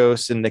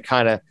arkose, and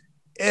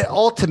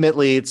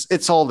ultimately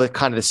it's all the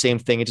kind of the same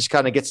thing. It just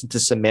kind of gets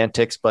into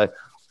semantics, but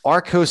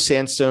arkose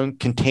sandstone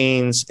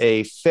contains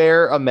a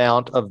fair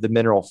amount of the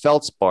mineral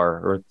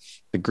feldspar, or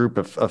the group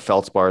of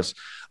feldspars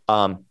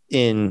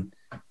in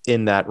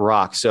that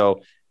rock.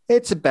 So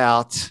it's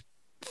about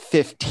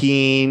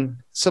 15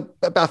 to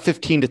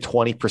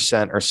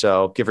 20% or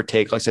so, give or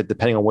take. Like I said,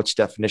 depending on which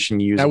definition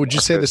you use. Now, would you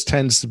say this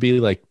tends to be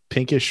like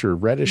pinkish or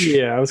reddish?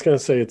 Yeah, I was going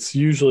to say it's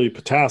usually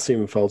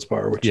potassium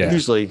feldspar, which Yeah.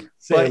 Usually.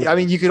 But I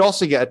mean, you could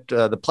also get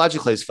the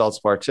plagioclase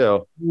feldspar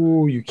too.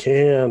 Ooh, you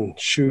can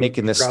shoot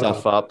Making this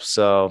stuff up.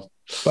 So,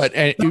 but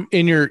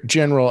in your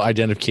general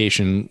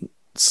identification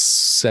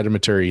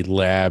sedimentary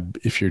lab,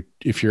 if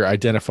you're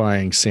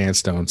identifying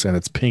sandstones and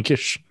it's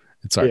pinkish,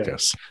 it's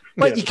arkose.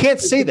 But you can't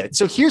say that.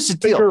 So here's the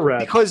deal,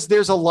 because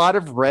there's a lot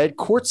of red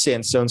quartz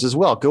sandstones as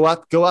well. Go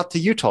out to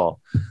Utah,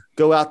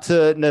 go out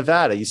to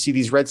Nevada. You see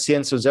these red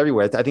sandstones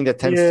everywhere. I think that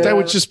tends to. That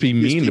would just be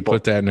mean to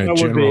put that in a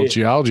general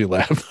geology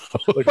lab.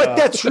 But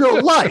that's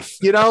real life,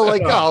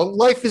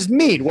 life is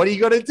mean. What are you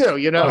going to do?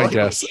 I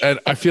guess. And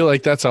I feel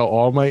like that's how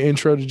all my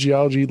intro to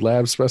geology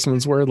lab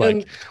specimens were.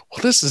 Well,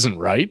 this isn't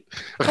right.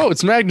 Oh,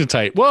 it's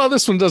magnetite. Well,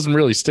 this one doesn't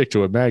really stick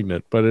to a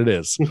magnet, but it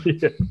is.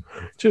 Yeah.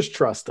 Just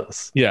trust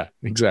us. Yeah,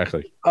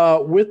 exactly.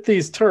 With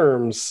these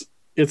terms,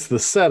 it's the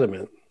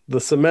sediment.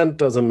 The cement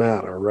doesn't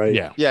matter, right?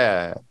 Yeah.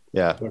 Yeah.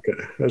 Yeah. Okay.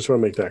 I just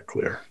want to make that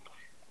clear.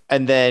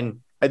 And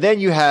then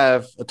you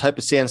have a type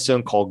of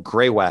sandstone called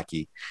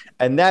greywacke.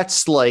 And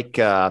that's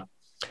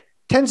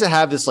tends to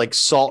have this like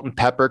salt and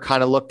pepper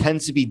kind of look,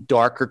 tends to be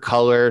darker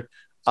colored.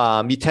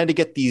 You tend to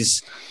get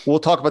these, we'll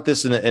talk about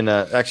this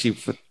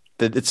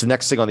it's the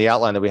next thing on the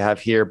outline that we have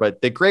here,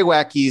 but the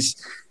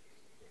greywackies,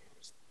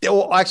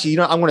 well, actually,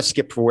 I'm going to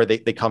skip for where they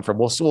come from.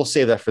 We'll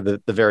save that for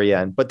the very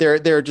end, but they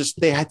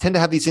tend to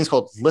have these things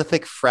called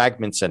lithic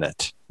fragments in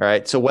it.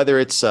 Right. So whether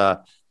it's,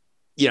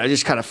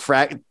 just kind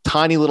of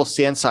tiny little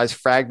sand-sized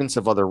fragments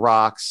of other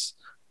rocks,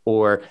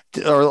 or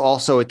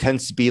also it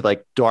tends to be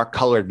like dark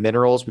colored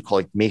minerals. We call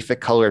it mafic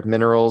colored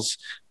minerals.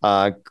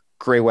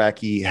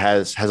 Greywacke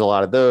has a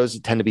lot of those.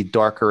 It tend to be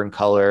darker in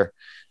color.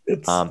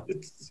 Is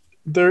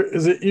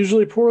it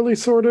usually poorly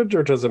sorted,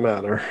 or does it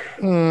matter?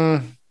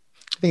 I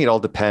think it all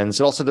depends.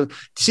 It also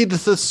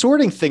the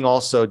sorting thing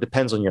also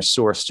depends on your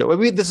source too. I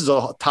mean, this is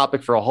a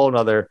topic for a whole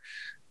nother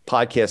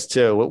podcast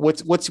too.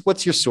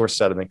 What's your source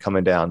sediment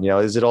coming down?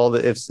 Is it all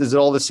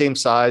the same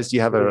size? Do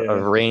you have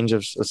a range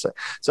of? So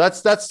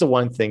that's the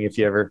one thing. If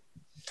you ever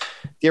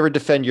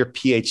defend your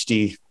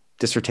PhD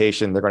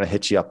dissertation, they're going to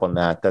hit you up on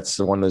that. That's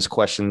one of those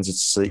questions.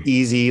 It's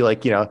easy, we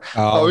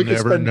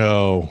never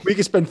know. We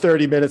could spend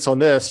 30 minutes on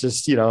this,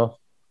 just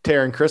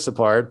tearing Chris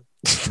apart.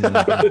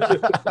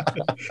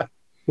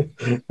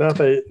 Not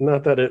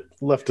that it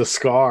left a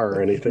scar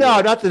or anything. No,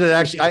 not that it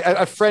actually.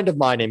 A friend of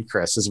mine named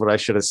Chris is what I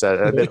should have said.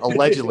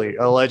 Allegedly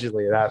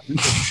it happened.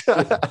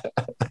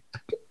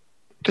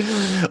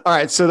 All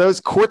right, so those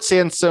quartz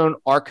sandstone,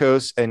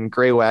 arkose, and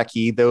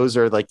greywacke, those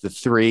are like the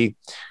three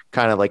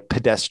kind of like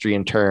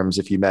pedestrian terms,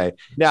 if you may.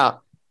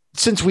 Now,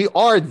 since we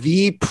are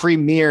the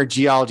premier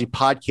geology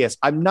podcast,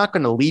 I'm not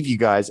going to leave you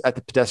guys at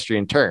the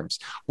pedestrian terms.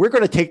 We're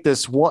going to take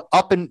this one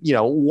up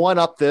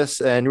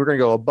this, and we're going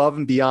to go above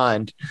and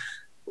beyond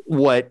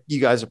what you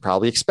guys are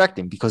probably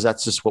expecting, because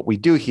that's just what we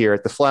do here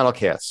at the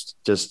Flannelcast.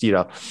 Just,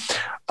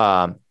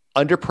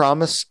 under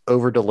promise,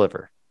 over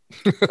deliver.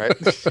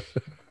 Right?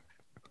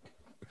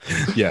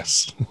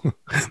 Yes.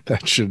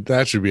 That should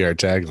be our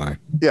tagline.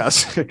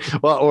 Yes.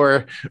 Well,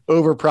 or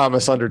over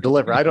promise, under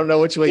deliver. I don't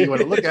know which way you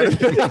want to look at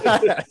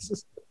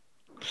it.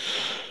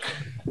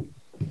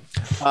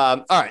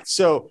 All right.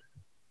 So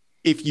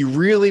if you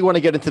really want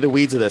to get into the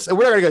weeds of this, and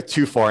we're not going to go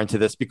too far into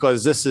this,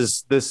 because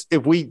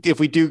if we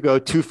do go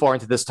too far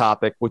into this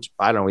topic, which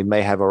I don't know, we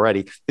may have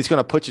already, it's going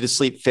to put you to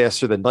sleep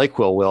faster than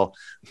NyQuil will.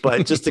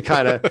 But just to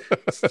kind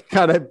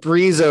of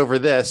breeze over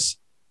this,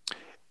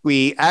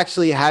 we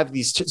actually have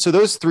these. So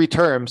those three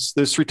terms,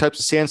 those three types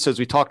of sandstones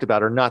we talked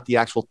about, are not the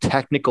actual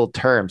technical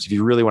terms. If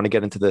you really want to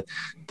get into the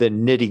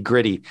nitty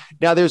gritty,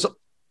 now these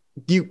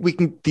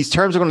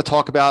terms are going to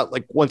talk about,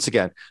 like, once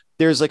again,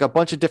 there's like a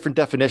bunch of different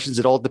definitions.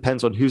 It all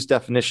depends on whose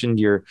definition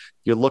you're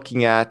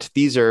looking at.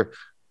 These are,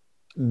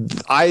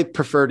 I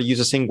prefer to use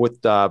this thing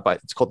with, but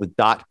it's called the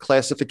dot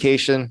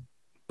classification.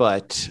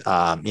 But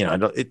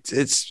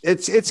it's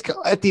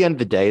at the end of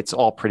the day, it's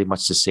all pretty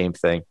much the same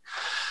thing.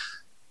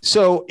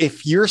 So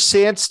if your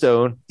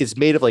sandstone is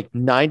made of like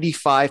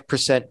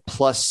 95%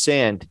 plus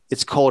sand,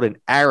 it's called an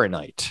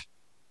arenite.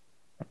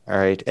 All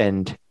right.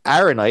 And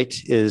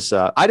arenite is,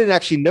 I didn't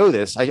actually know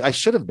this. I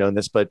should have known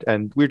this,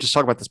 and we were just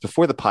talking about this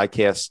before the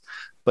podcast,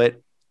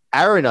 but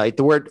arenite,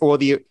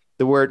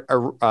 the word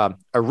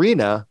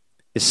arena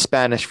is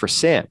Spanish for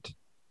sand.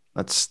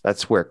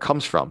 That's where it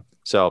comes from.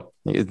 So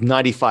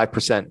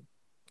 95%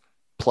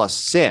 plus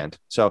sand.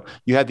 So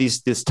you have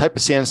this type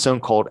of sandstone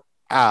called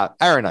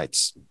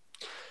arenites.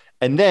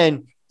 And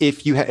then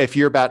if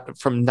you're about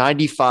from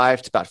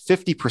 95 to about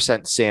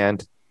 50%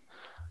 sand,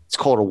 it's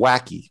called a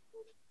wacky.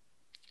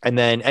 And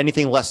then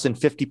anything less than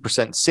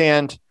 50%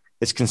 sand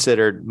is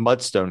considered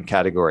mudstone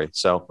category.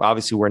 So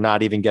obviously we're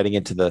not even getting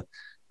into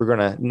we're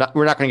not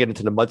going to get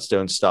into the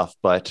mudstone stuff.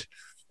 But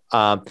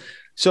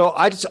so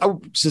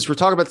since we're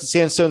talking about the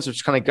sandstones, we're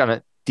just kind of going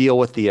to deal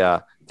with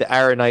the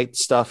arenite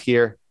stuff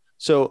here.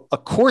 So a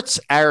quartz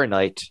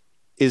arenite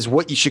is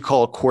what you should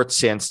call a quartz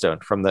sandstone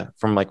from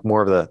like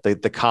more of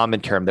the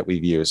common term that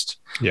we've used.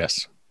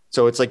 Yes.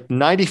 So it's like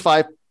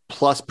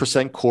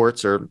 95+%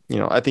 quartz, or,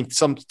 I think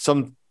some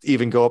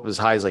even go up as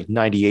high as like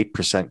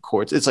 98%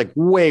 quartz. It's like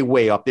way,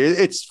 way up there.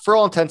 It's, for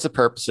all intents and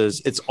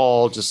purposes, it's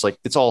all just like,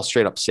 it's all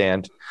straight up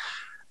sand.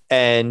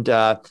 And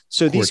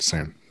so these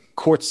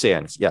quartz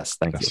sands. Yes.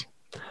 Thank you.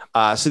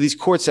 So these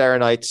quartz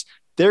arenites,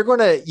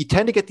 you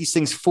tend to get these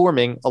things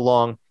forming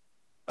along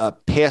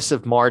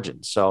passive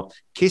margins. So in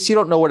case you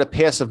don't know what a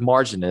passive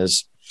margin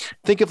is,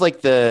 think of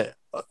like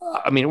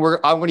I'm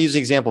going to use an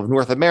example of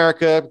North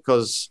America,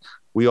 because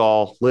we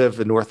all live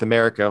in North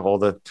America.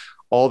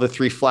 All the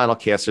three flannel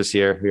casters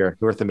here, we are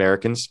North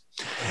Americans.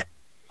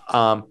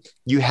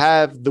 You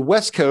have the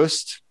West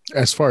Coast.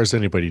 As far as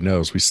anybody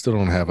knows, we still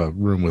don't have a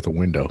room with a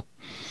window.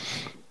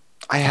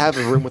 I have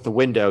a room with a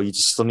window. You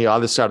just on the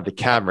other side of the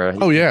camera.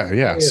 Oh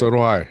yeah. So do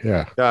I.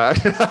 Yeah.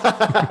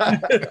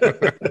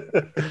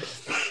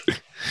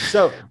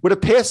 So what a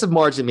passive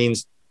margin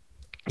means,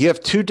 you have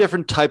two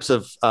different types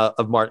of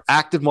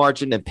active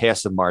margin and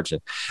passive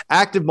margin.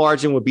 Active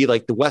margin would be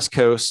like the West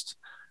Coast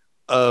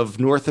of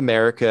North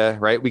America,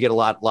 right? We get a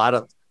lot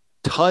of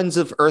tons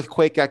of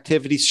earthquake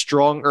activity,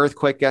 strong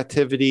earthquake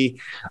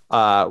activity.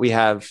 We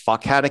have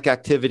volcanic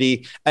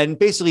activity, and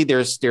basically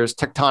there's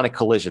tectonic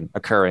collision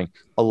occurring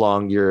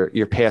along your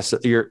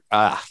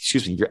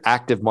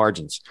active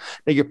margins.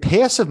 Now your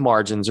passive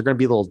margins are going to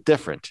be a little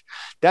different.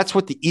 That's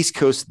what the East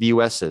Coast of the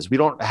U.S. is. We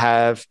don't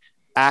have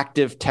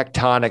active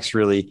tectonics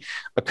really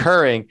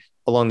occurring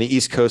along the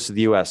East Coast of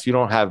the U.S. We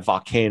don't have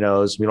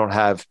volcanoes. We don't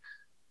have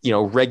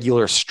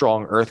regular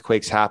strong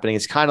earthquakes happening.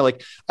 It's kind of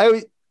like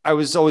I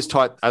was always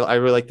taught. I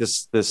really like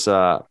this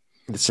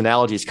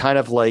analogy. It's kind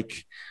of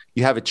like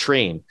you have a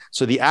train.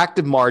 So the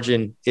active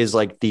margin is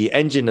like the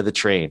engine of the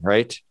train,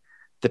 right?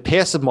 The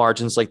passive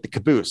margin is like the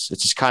caboose.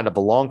 It's just kind of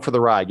along for the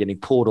ride, getting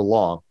pulled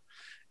along.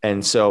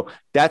 And so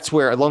that's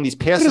where along these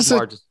passive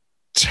margins.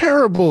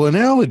 Terrible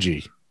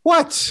analogy.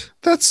 What?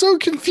 That's so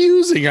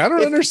confusing. I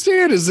don't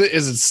understand. Is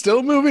it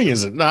still moving?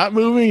 Is it not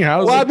moving?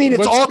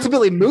 It's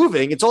ultimately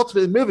moving. It's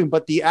ultimately moving,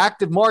 but the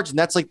active margin,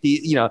 that's like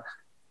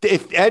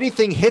if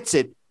anything hits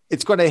it,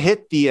 it's going to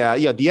hit the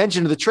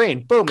engine of the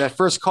train. Boom, that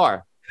first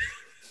car.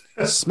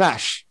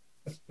 Smash.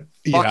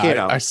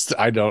 Volcano. Yeah,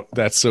 I don't.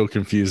 That's so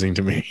confusing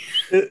to me.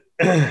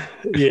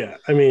 Yeah,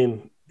 I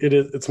mean,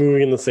 it's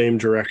moving in the same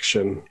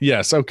direction.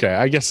 Yes, okay.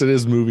 I guess it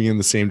is moving in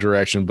the same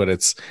direction, but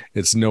it's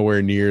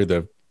nowhere near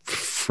the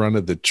front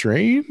of the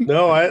train.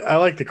 No, I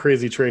like the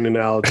crazy train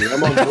analogy.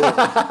 I'm on board.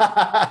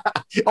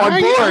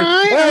 On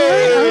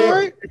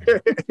board.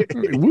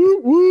 Woo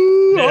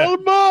woo! Yeah.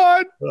 On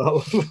board.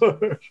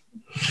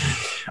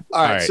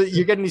 All right. So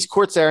you're getting these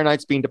quartz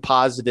arenites being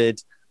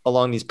deposited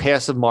along these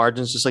passive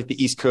margins, just like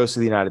the East Coast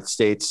of the United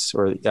States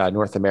or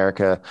North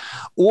America,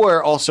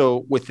 or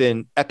also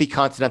within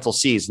epicontinental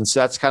seas. And so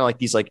that's kind of like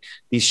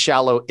these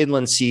shallow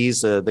inland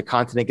seas. The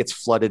continent gets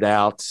flooded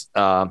out,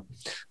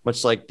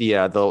 much like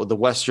the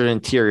Western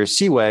Interior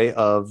Seaway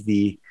of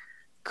the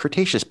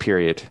Cretaceous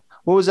period.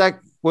 What was that?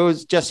 What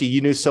was, Jesse?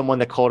 You knew someone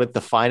that called it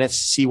the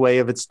finest seaway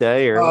of its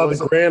day, or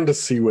the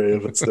grandest seaway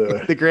of its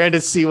day. The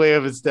grandest seaway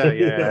of its day.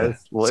 Yeah,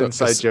 so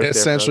inside joke.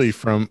 Essentially,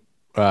 from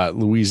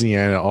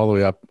Louisiana all the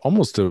way up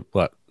almost to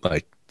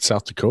like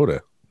South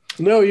Dakota.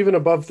 No, even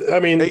above. I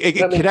mean, it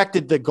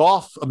connected the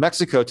Gulf of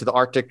Mexico to the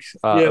Arctic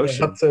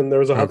Ocean. Hudson. There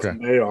was a Hudson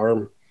Bay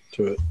arm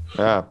to it.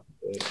 Yeah.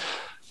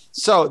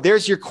 So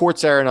there's your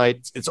quartz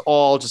arenite. It's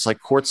all just like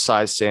quartz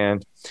size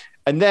sand,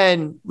 and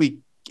then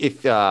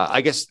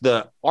I guess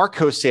the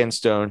Arco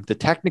sandstone, the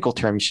technical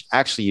term you should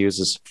actually use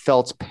is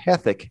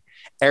feldspathic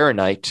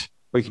arenite,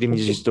 or you could even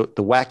use the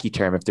wacky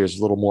term if there's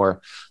a little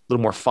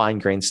more fine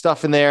grained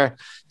stuff in there.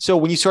 So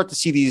when you start to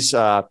see these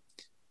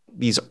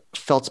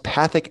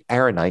feldspathic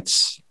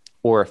arenites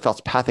or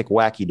feldspathic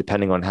wacky,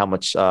 depending on how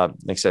much, like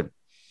I said,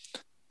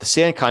 the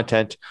sand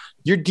content,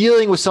 you're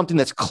dealing with something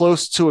that's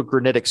close to a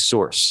granitic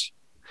source.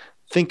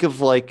 Think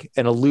of like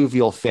an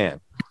alluvial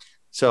fan.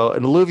 So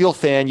an alluvial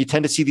fan, you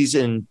tend to see these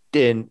in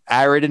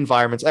arid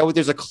environments.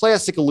 There's a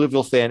classic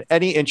alluvial fan.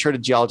 Any intro to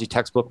geology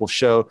textbook will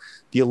show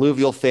the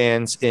alluvial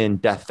fans in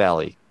Death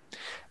Valley.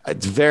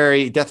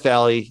 Death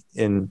Valley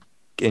in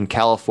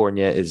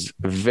California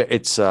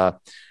it's the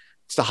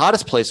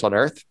hottest place on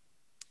earth.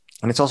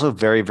 And it's also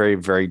very, very,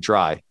 very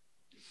dry.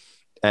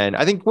 And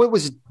I think what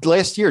was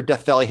last year,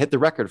 Death Valley hit the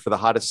record for the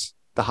hottest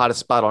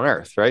spot on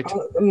earth, right?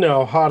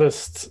 No,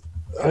 hottest.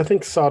 I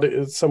think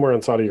somewhere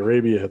in Saudi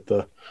Arabia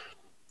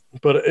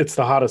but it's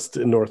the hottest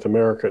in North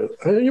America.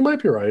 You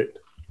might be right.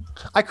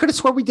 I could have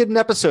sworn we did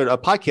a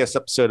podcast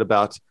episode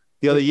about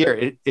the other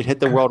year. It hit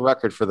the world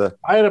record for the.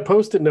 I had a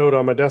Post-it note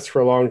on my desk for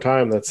a long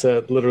time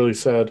that literally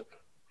said,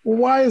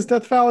 "Why is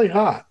Death Valley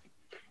hot?"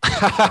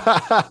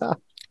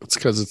 It's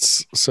because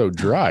it's so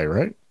dry,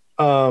 right?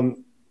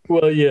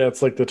 Well, yeah,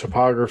 it's like the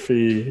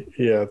topography.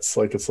 Yeah, it's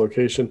like its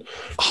location.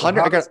 I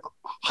got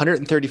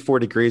 134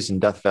 degrees in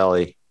Death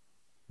Valley.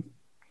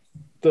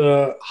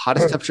 The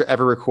hottest temperature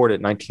ever recorded,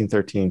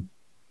 1913.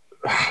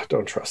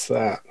 Don't trust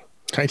that.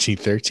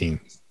 1913.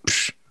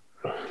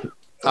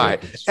 All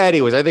right.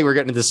 Anyways, I think we're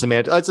getting into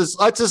semantics.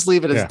 Let's just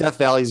leave it as Death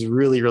Valley is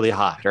really, really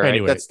hot. All right.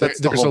 Anyway,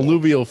 there's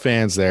alluvial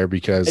fans there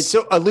because. And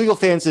so alluvial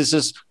fans is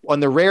just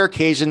on the rare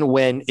occasion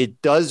when it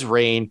does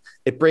rain,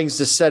 it brings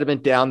the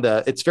sediment down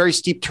it's very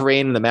steep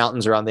terrain in the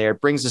mountains around there.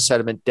 It brings the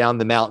sediment down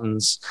the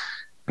mountains,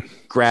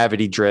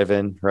 gravity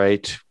driven,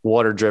 right?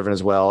 Water driven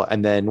as well.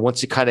 And then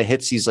once it kind of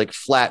hits these like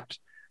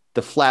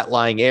the flat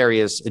lying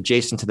areas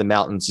adjacent to the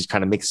mountains, it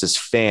kind of makes this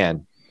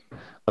fan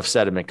of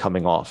sediment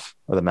coming off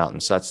of the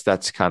mountains. So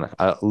that's kind of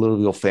a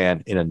alluvial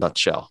fan in a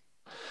nutshell.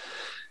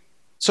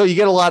 So you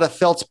get a lot of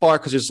feldspar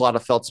because there's a lot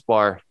of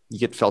feldspar. You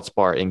get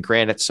feldspar in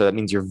granite. So that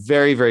means you're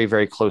very, very,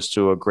 very close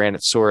to a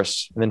granite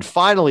source. And then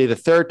finally, the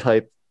third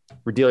type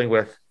we're dealing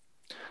with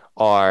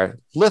are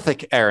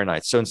lithic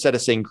arenites. So instead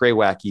of saying gray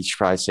wacky, you should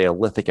probably say a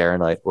lithic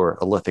arenite or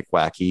a lithic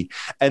wacky.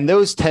 And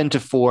those tend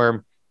to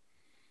form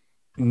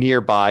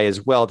nearby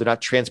as well. They're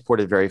not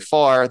transported very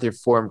far. They're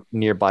formed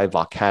nearby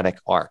volcanic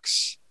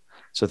arcs.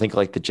 So think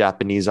like the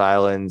Japanese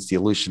islands, the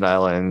Aleutian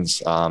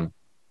Islands.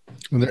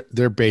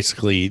 They're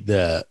basically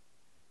the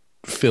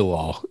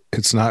fill-all.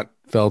 It's not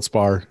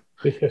feldspar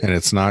and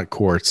it's not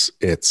quartz.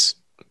 It's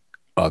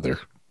other.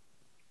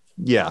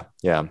 Yeah.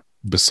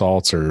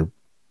 Basalts are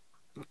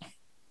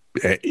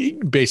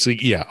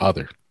basically,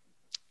 other.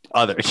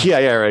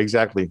 Yeah, right,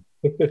 exactly.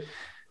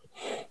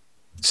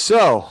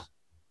 So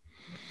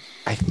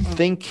I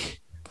think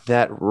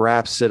that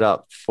wraps it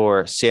up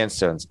for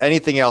sandstones.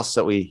 Anything else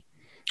that we...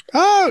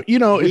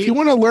 if you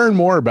want to learn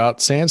more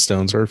about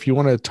sandstones or if you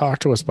want to talk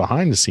to us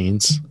behind the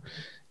scenes,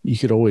 you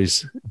could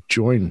always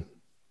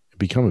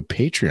become a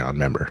Patreon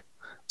member,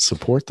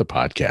 support the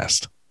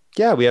podcast.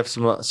 Yeah, we have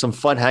some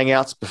fun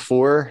hangouts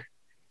before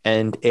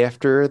and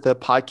after the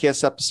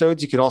podcast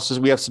episodes.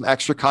 We have some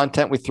extra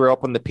content we throw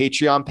up on the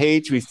Patreon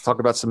page. We talk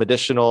about some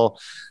additional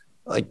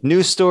like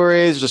news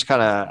stories, just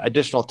kind of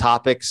additional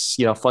topics,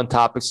 fun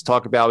topics to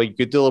talk about. We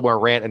could do a little more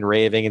rant and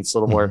raving. It's a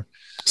little more.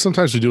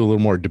 Sometimes we do a little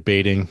more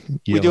debating.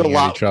 We do a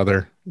lot at each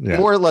other,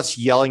 more or less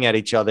yelling at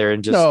each other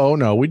and just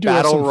no. We do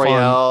battle have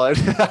royale,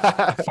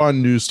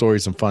 fun news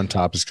stories and fun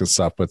topics and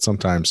stuff. But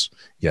sometimes,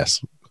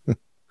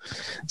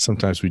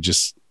 sometimes we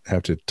just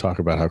have to talk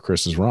about how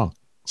Chris is wrong.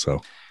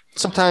 So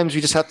sometimes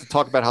we just have to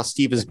talk about how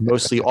Steve is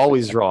mostly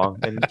always wrong,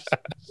 and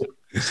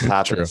just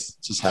happens.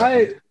 Just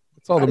happens.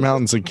 It's all the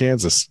mountains in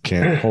Kansas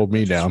can't hold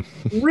me down.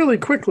 Really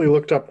quickly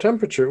looked up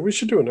temperature. We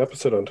should do an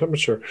episode on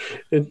temperature.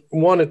 It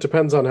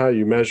depends on how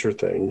you measure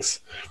things.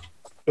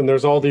 And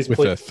there's all these with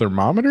a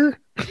thermometer?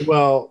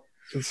 Well,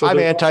 so I'm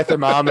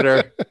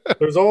anti-thermometer.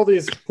 There's all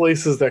these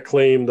places that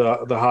claim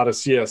the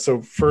hottest. Yeah,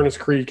 so Furnace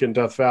Creek in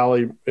Death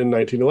Valley in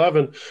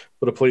 1911,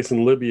 but a place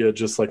in Libya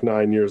just like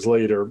 9 years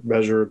later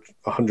measured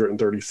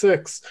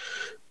 136.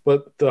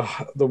 But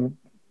and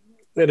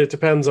it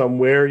depends on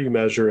where you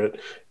measure it.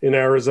 In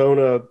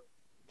Arizona,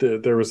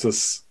 there was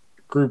this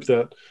group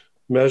that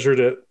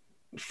measured it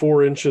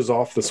 4 inches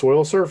off the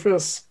soil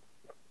surface,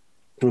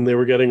 and they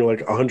were getting like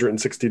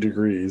 160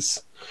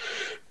 degrees.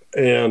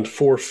 And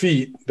 4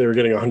 feet, they were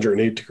getting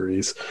 108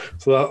 degrees.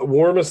 So the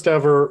warmest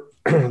ever,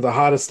 the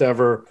hottest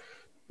ever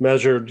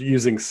measured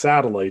using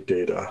satellite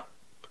data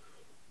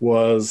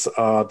was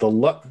the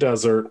Lut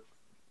Desert,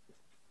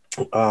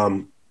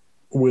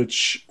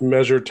 which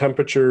measured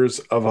temperatures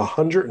of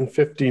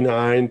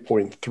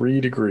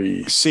 159.3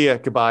 degrees. See ya.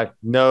 Goodbye.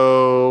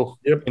 No.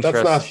 Yep, interest.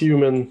 That's not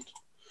human.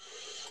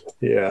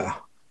 Yeah.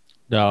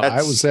 No, I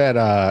was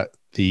at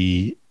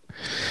the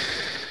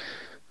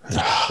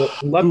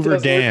Hoover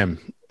Dam,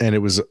 and it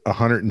was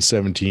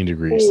 117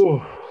 degrees.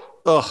 Ooh.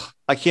 Ugh,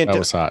 I can't. That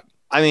was hot.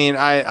 I mean,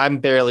 I'm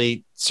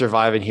barely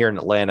surviving here in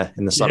Atlanta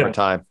in the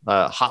summertime.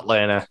 Hot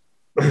Atlanta.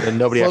 And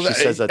nobody actually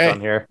says that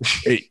on here.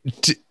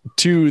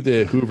 To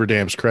the Hoover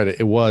Dam's credit,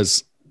 it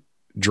was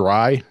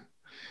dry.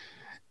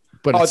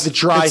 But the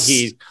dry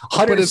heat,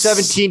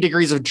 117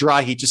 degrees of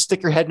dry heat. Just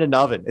stick your head in an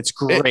oven. It's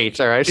great.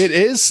 All right. It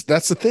is.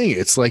 That's the thing.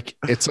 It's like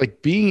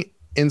being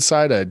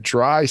inside a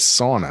dry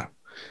sauna.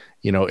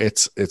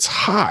 It's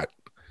hot,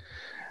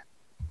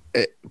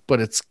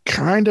 but it's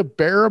kind of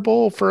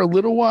bearable for a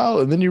little while.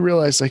 And then you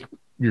realize like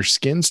your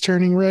skin's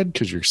turning red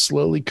because you're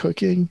slowly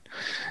cooking,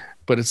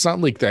 but it's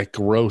not like that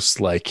gross,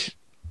 like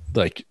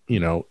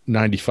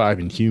 95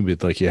 and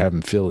humid, like you have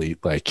in Philly.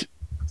 Like,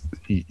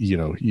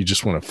 you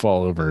just want to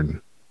fall over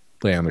and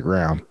lay on the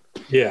ground.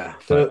 Yeah.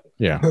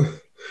 Yeah.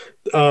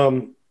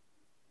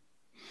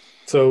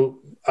 So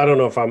I don't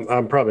know if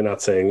I'm probably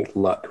not saying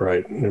lut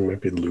right. It might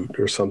be loot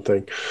or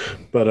something,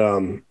 but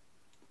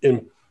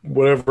in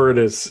whatever it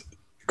is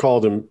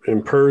called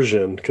in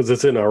Persian, because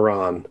it's in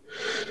Iran,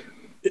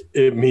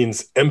 it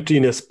means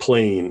emptiness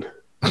plain.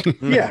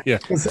 Yeah, Yeah.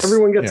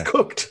 Everyone gets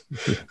cooked.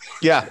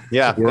 Yeah.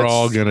 We're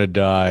all gonna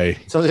die.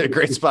 Sounds like a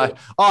great spot.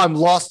 Oh, I'm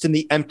lost in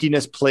the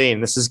emptiness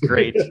plain. This is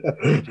great.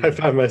 I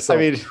find myself.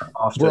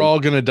 We're all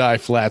gonna die.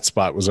 Flat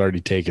spot was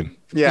already taken.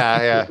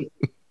 Yeah.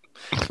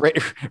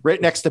 right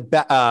next to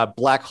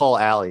Black Hole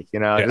Alley.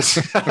 Yeah.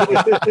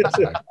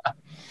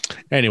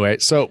 Anyway,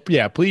 so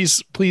yeah,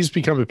 please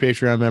become a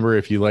Patreon member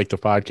if you like the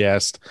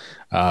podcast.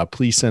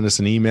 Please send us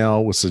an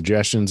email with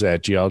suggestions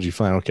at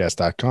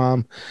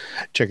geologyflannelcast.com.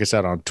 Check us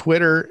out on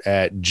Twitter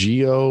at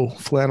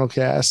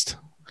geoflannelcast.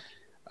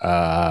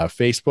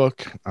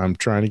 Facebook, I'm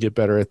trying to get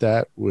better at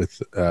that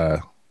with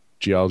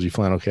Geology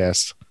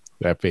Flannelcast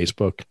at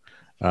Facebook.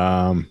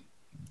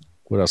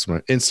 What else?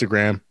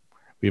 Instagram.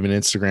 We have an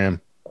Instagram.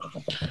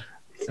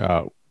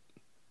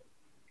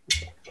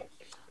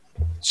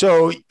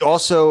 So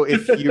also,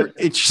 if you're,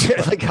 it's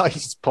like how you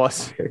just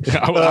pause.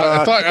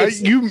 I thought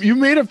you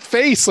made a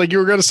face like you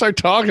were going to start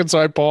talking, so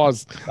I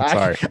paused.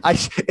 Sorry.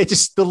 It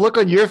just, the look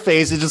on your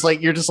face is just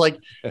like you're just like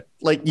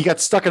you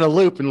got stuck in a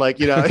loop and like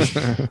you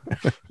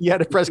had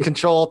to press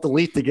Control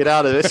Delete to get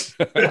out of this.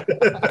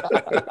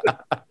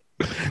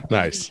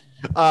 Nice.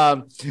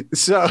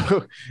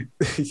 So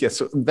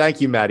yes,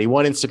 thank you, Maddie.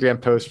 One Instagram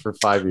post for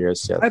 5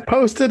 years. Yes. I put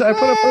a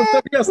post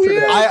up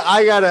yesterday.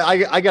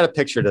 I got a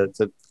picture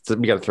to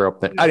we got to throw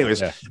up there.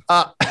 Anyways,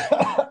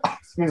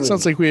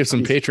 sounds like we have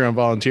some Patreon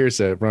volunteers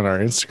that run our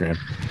Instagram.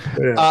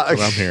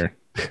 I'm here.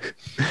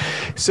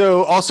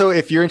 So also,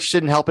 if you're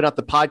interested in helping out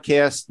the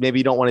podcast, maybe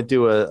you don't want to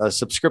do a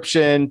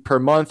subscription per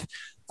month,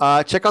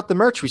 check out the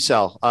merch we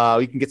sell.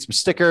 You can get some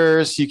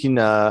stickers. You can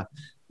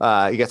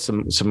you get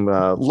some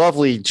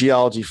lovely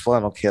Geology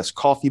Flannelcast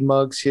coffee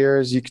mugs here,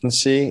 as you can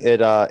see.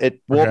 It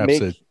will Perhaps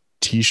make a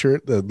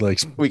t-shirt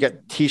that we got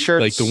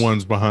t-shirts like the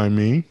ones behind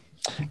me.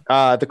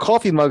 The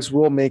coffee mugs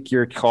will make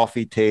your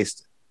coffee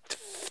taste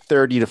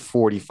 30 to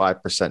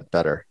 45%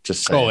 better.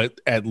 Just saying.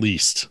 At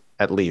least.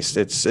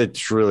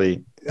 It's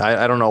really,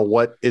 I don't know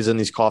what is in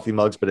these coffee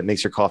mugs, but it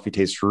makes your coffee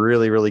taste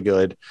really, really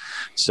good.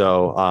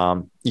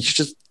 So you should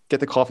just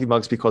get the coffee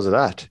mugs because of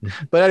that.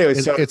 But anyway,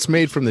 it's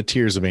made from the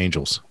tears of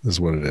angels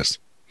is what it is.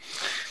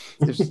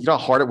 You know how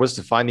hard it was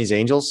to find these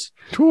angels?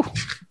 Whew.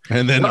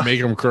 And then to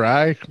make them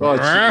cry.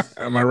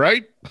 Am I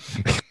right?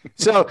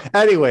 So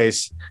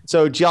anyways,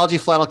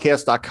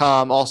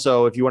 geologyflannelcast.com.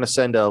 Also, if you want to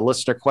send a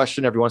listener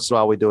question, every once in a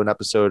while we do an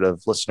episode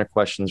of listener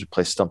questions. We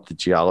play Stump the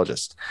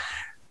Geologist.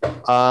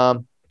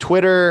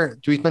 Twitter,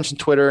 do we mention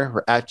Twitter?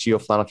 We're at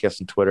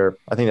GeoFlannelcast on Twitter.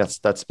 I think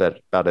that's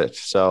about it.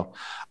 So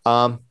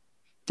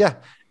yeah,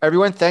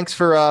 everyone, thanks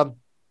for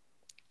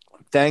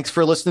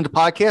listening to the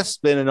podcast. It's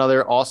been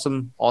another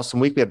awesome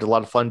week. We had a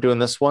lot of fun doing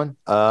this one.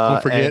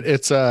 Don't forget,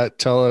 it's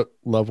Tell a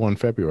Loved One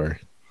February.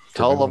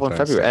 Tell a Loved One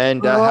February.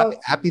 And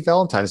happy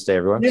Valentine's Day,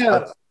 everyone.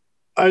 Yeah,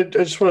 I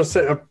just want to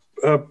say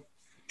a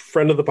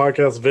friend of the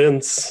podcast,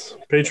 Vince,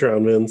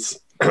 Patreon Vince,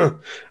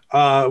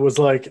 was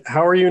like,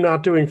 how are you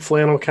not doing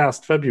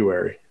Flannelcast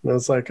February? And I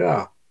was like,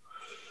 but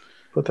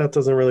that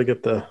doesn't really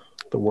get the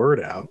word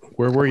out.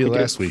 Where were you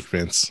last week,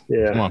 Vince?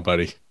 Yeah. Come on,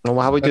 buddy. Well,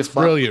 how we That's do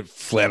brilliant.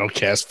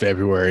 Flannelcast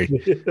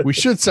February. We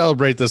should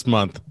celebrate this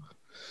month.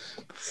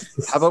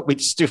 How about we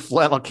just do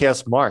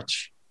Flannelcast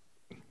March?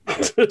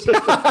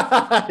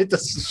 It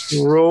just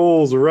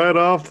rolls right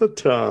off the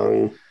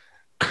tongue.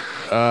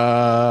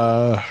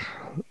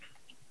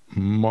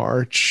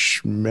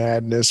 March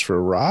Madness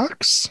for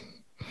rocks.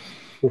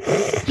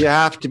 You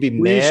have to be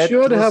mad. We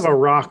should have a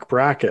rock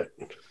bracket.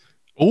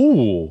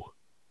 Ooh.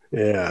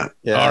 Yeah.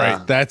 All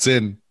right. That's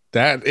in.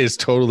 That is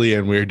totally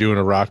in. We're doing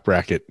a rock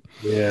bracket.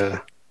 Yeah.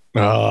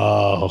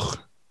 Oh,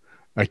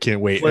 I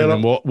can't wait. And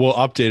then we'll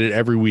update it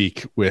every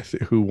week with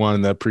who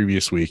won the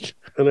previous week.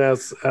 And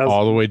as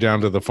all the way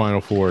down to the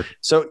final four.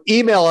 So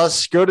email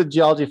us, go to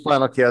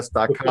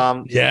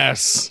geologyflannelcast.com.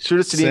 Yes. Shoot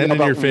us an email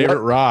about your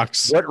favorite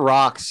rocks. What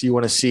rocks you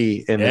want to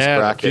see in this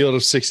bracket. Field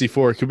of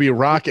 64. It could be a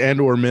rock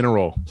and or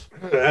mineral.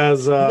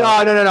 as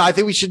No. I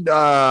think we should.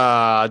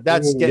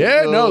 That's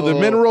the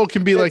mineral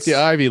can be like the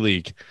Ivy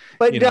League.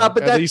 But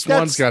but at least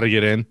one's got to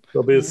get in.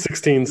 There'll be a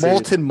 16 seed.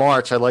 Molten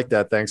March. I like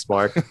that. Thanks,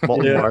 Mark.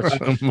 Molten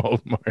March.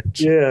 Molten March.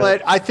 Yeah,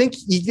 but I think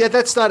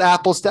that's not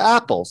apples to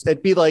apples.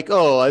 It'd be like,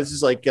 oh, this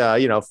is like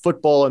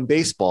football and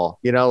baseball.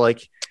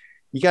 Like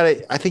you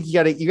gotta. I think you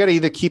gotta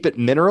either keep it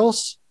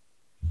minerals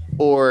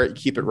or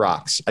keep it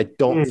rocks. I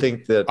don't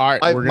think that. All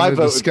right, we're going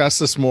to discuss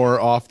this more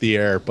off the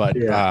air, but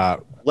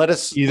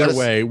either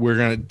way, we're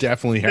going to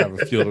definitely have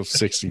a field of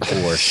 64.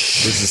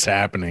 This is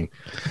happening.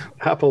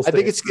 Apples. I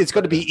think it's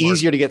going to be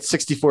easier to get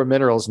 64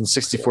 minerals than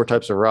 64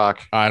 types of rock.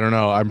 I don't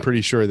know. I'm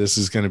pretty sure this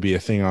is going to be a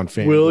thing on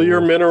FanDuel. Will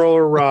your mineral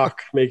or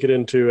rock make it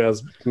into,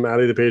 as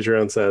Matty the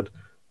Patreon said,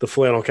 the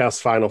Flannel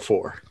Cast Final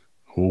Four?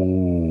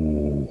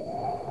 Ooh.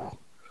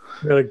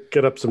 Gotta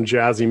get up some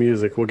jazzy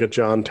music. We'll get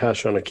John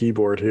Tesh on a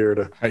keyboard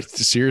here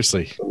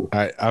seriously.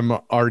 I'm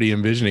already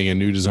envisioning a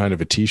new design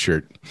of a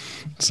t-shirt.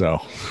 So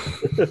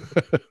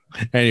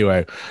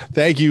anyway,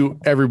 thank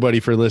you everybody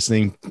for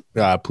listening.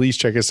 Please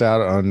check us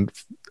out on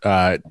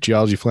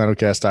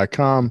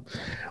geologyflannelcast.com.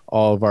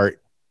 All of our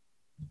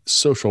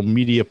social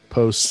media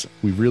posts.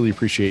 We really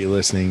appreciate you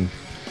listening.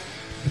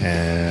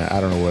 And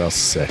I don't know what else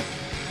to say.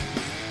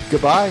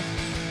 Goodbye.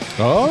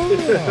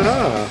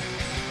 Oh.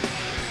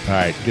 All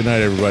right. Good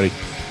night, everybody.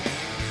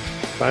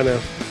 Bye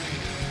now.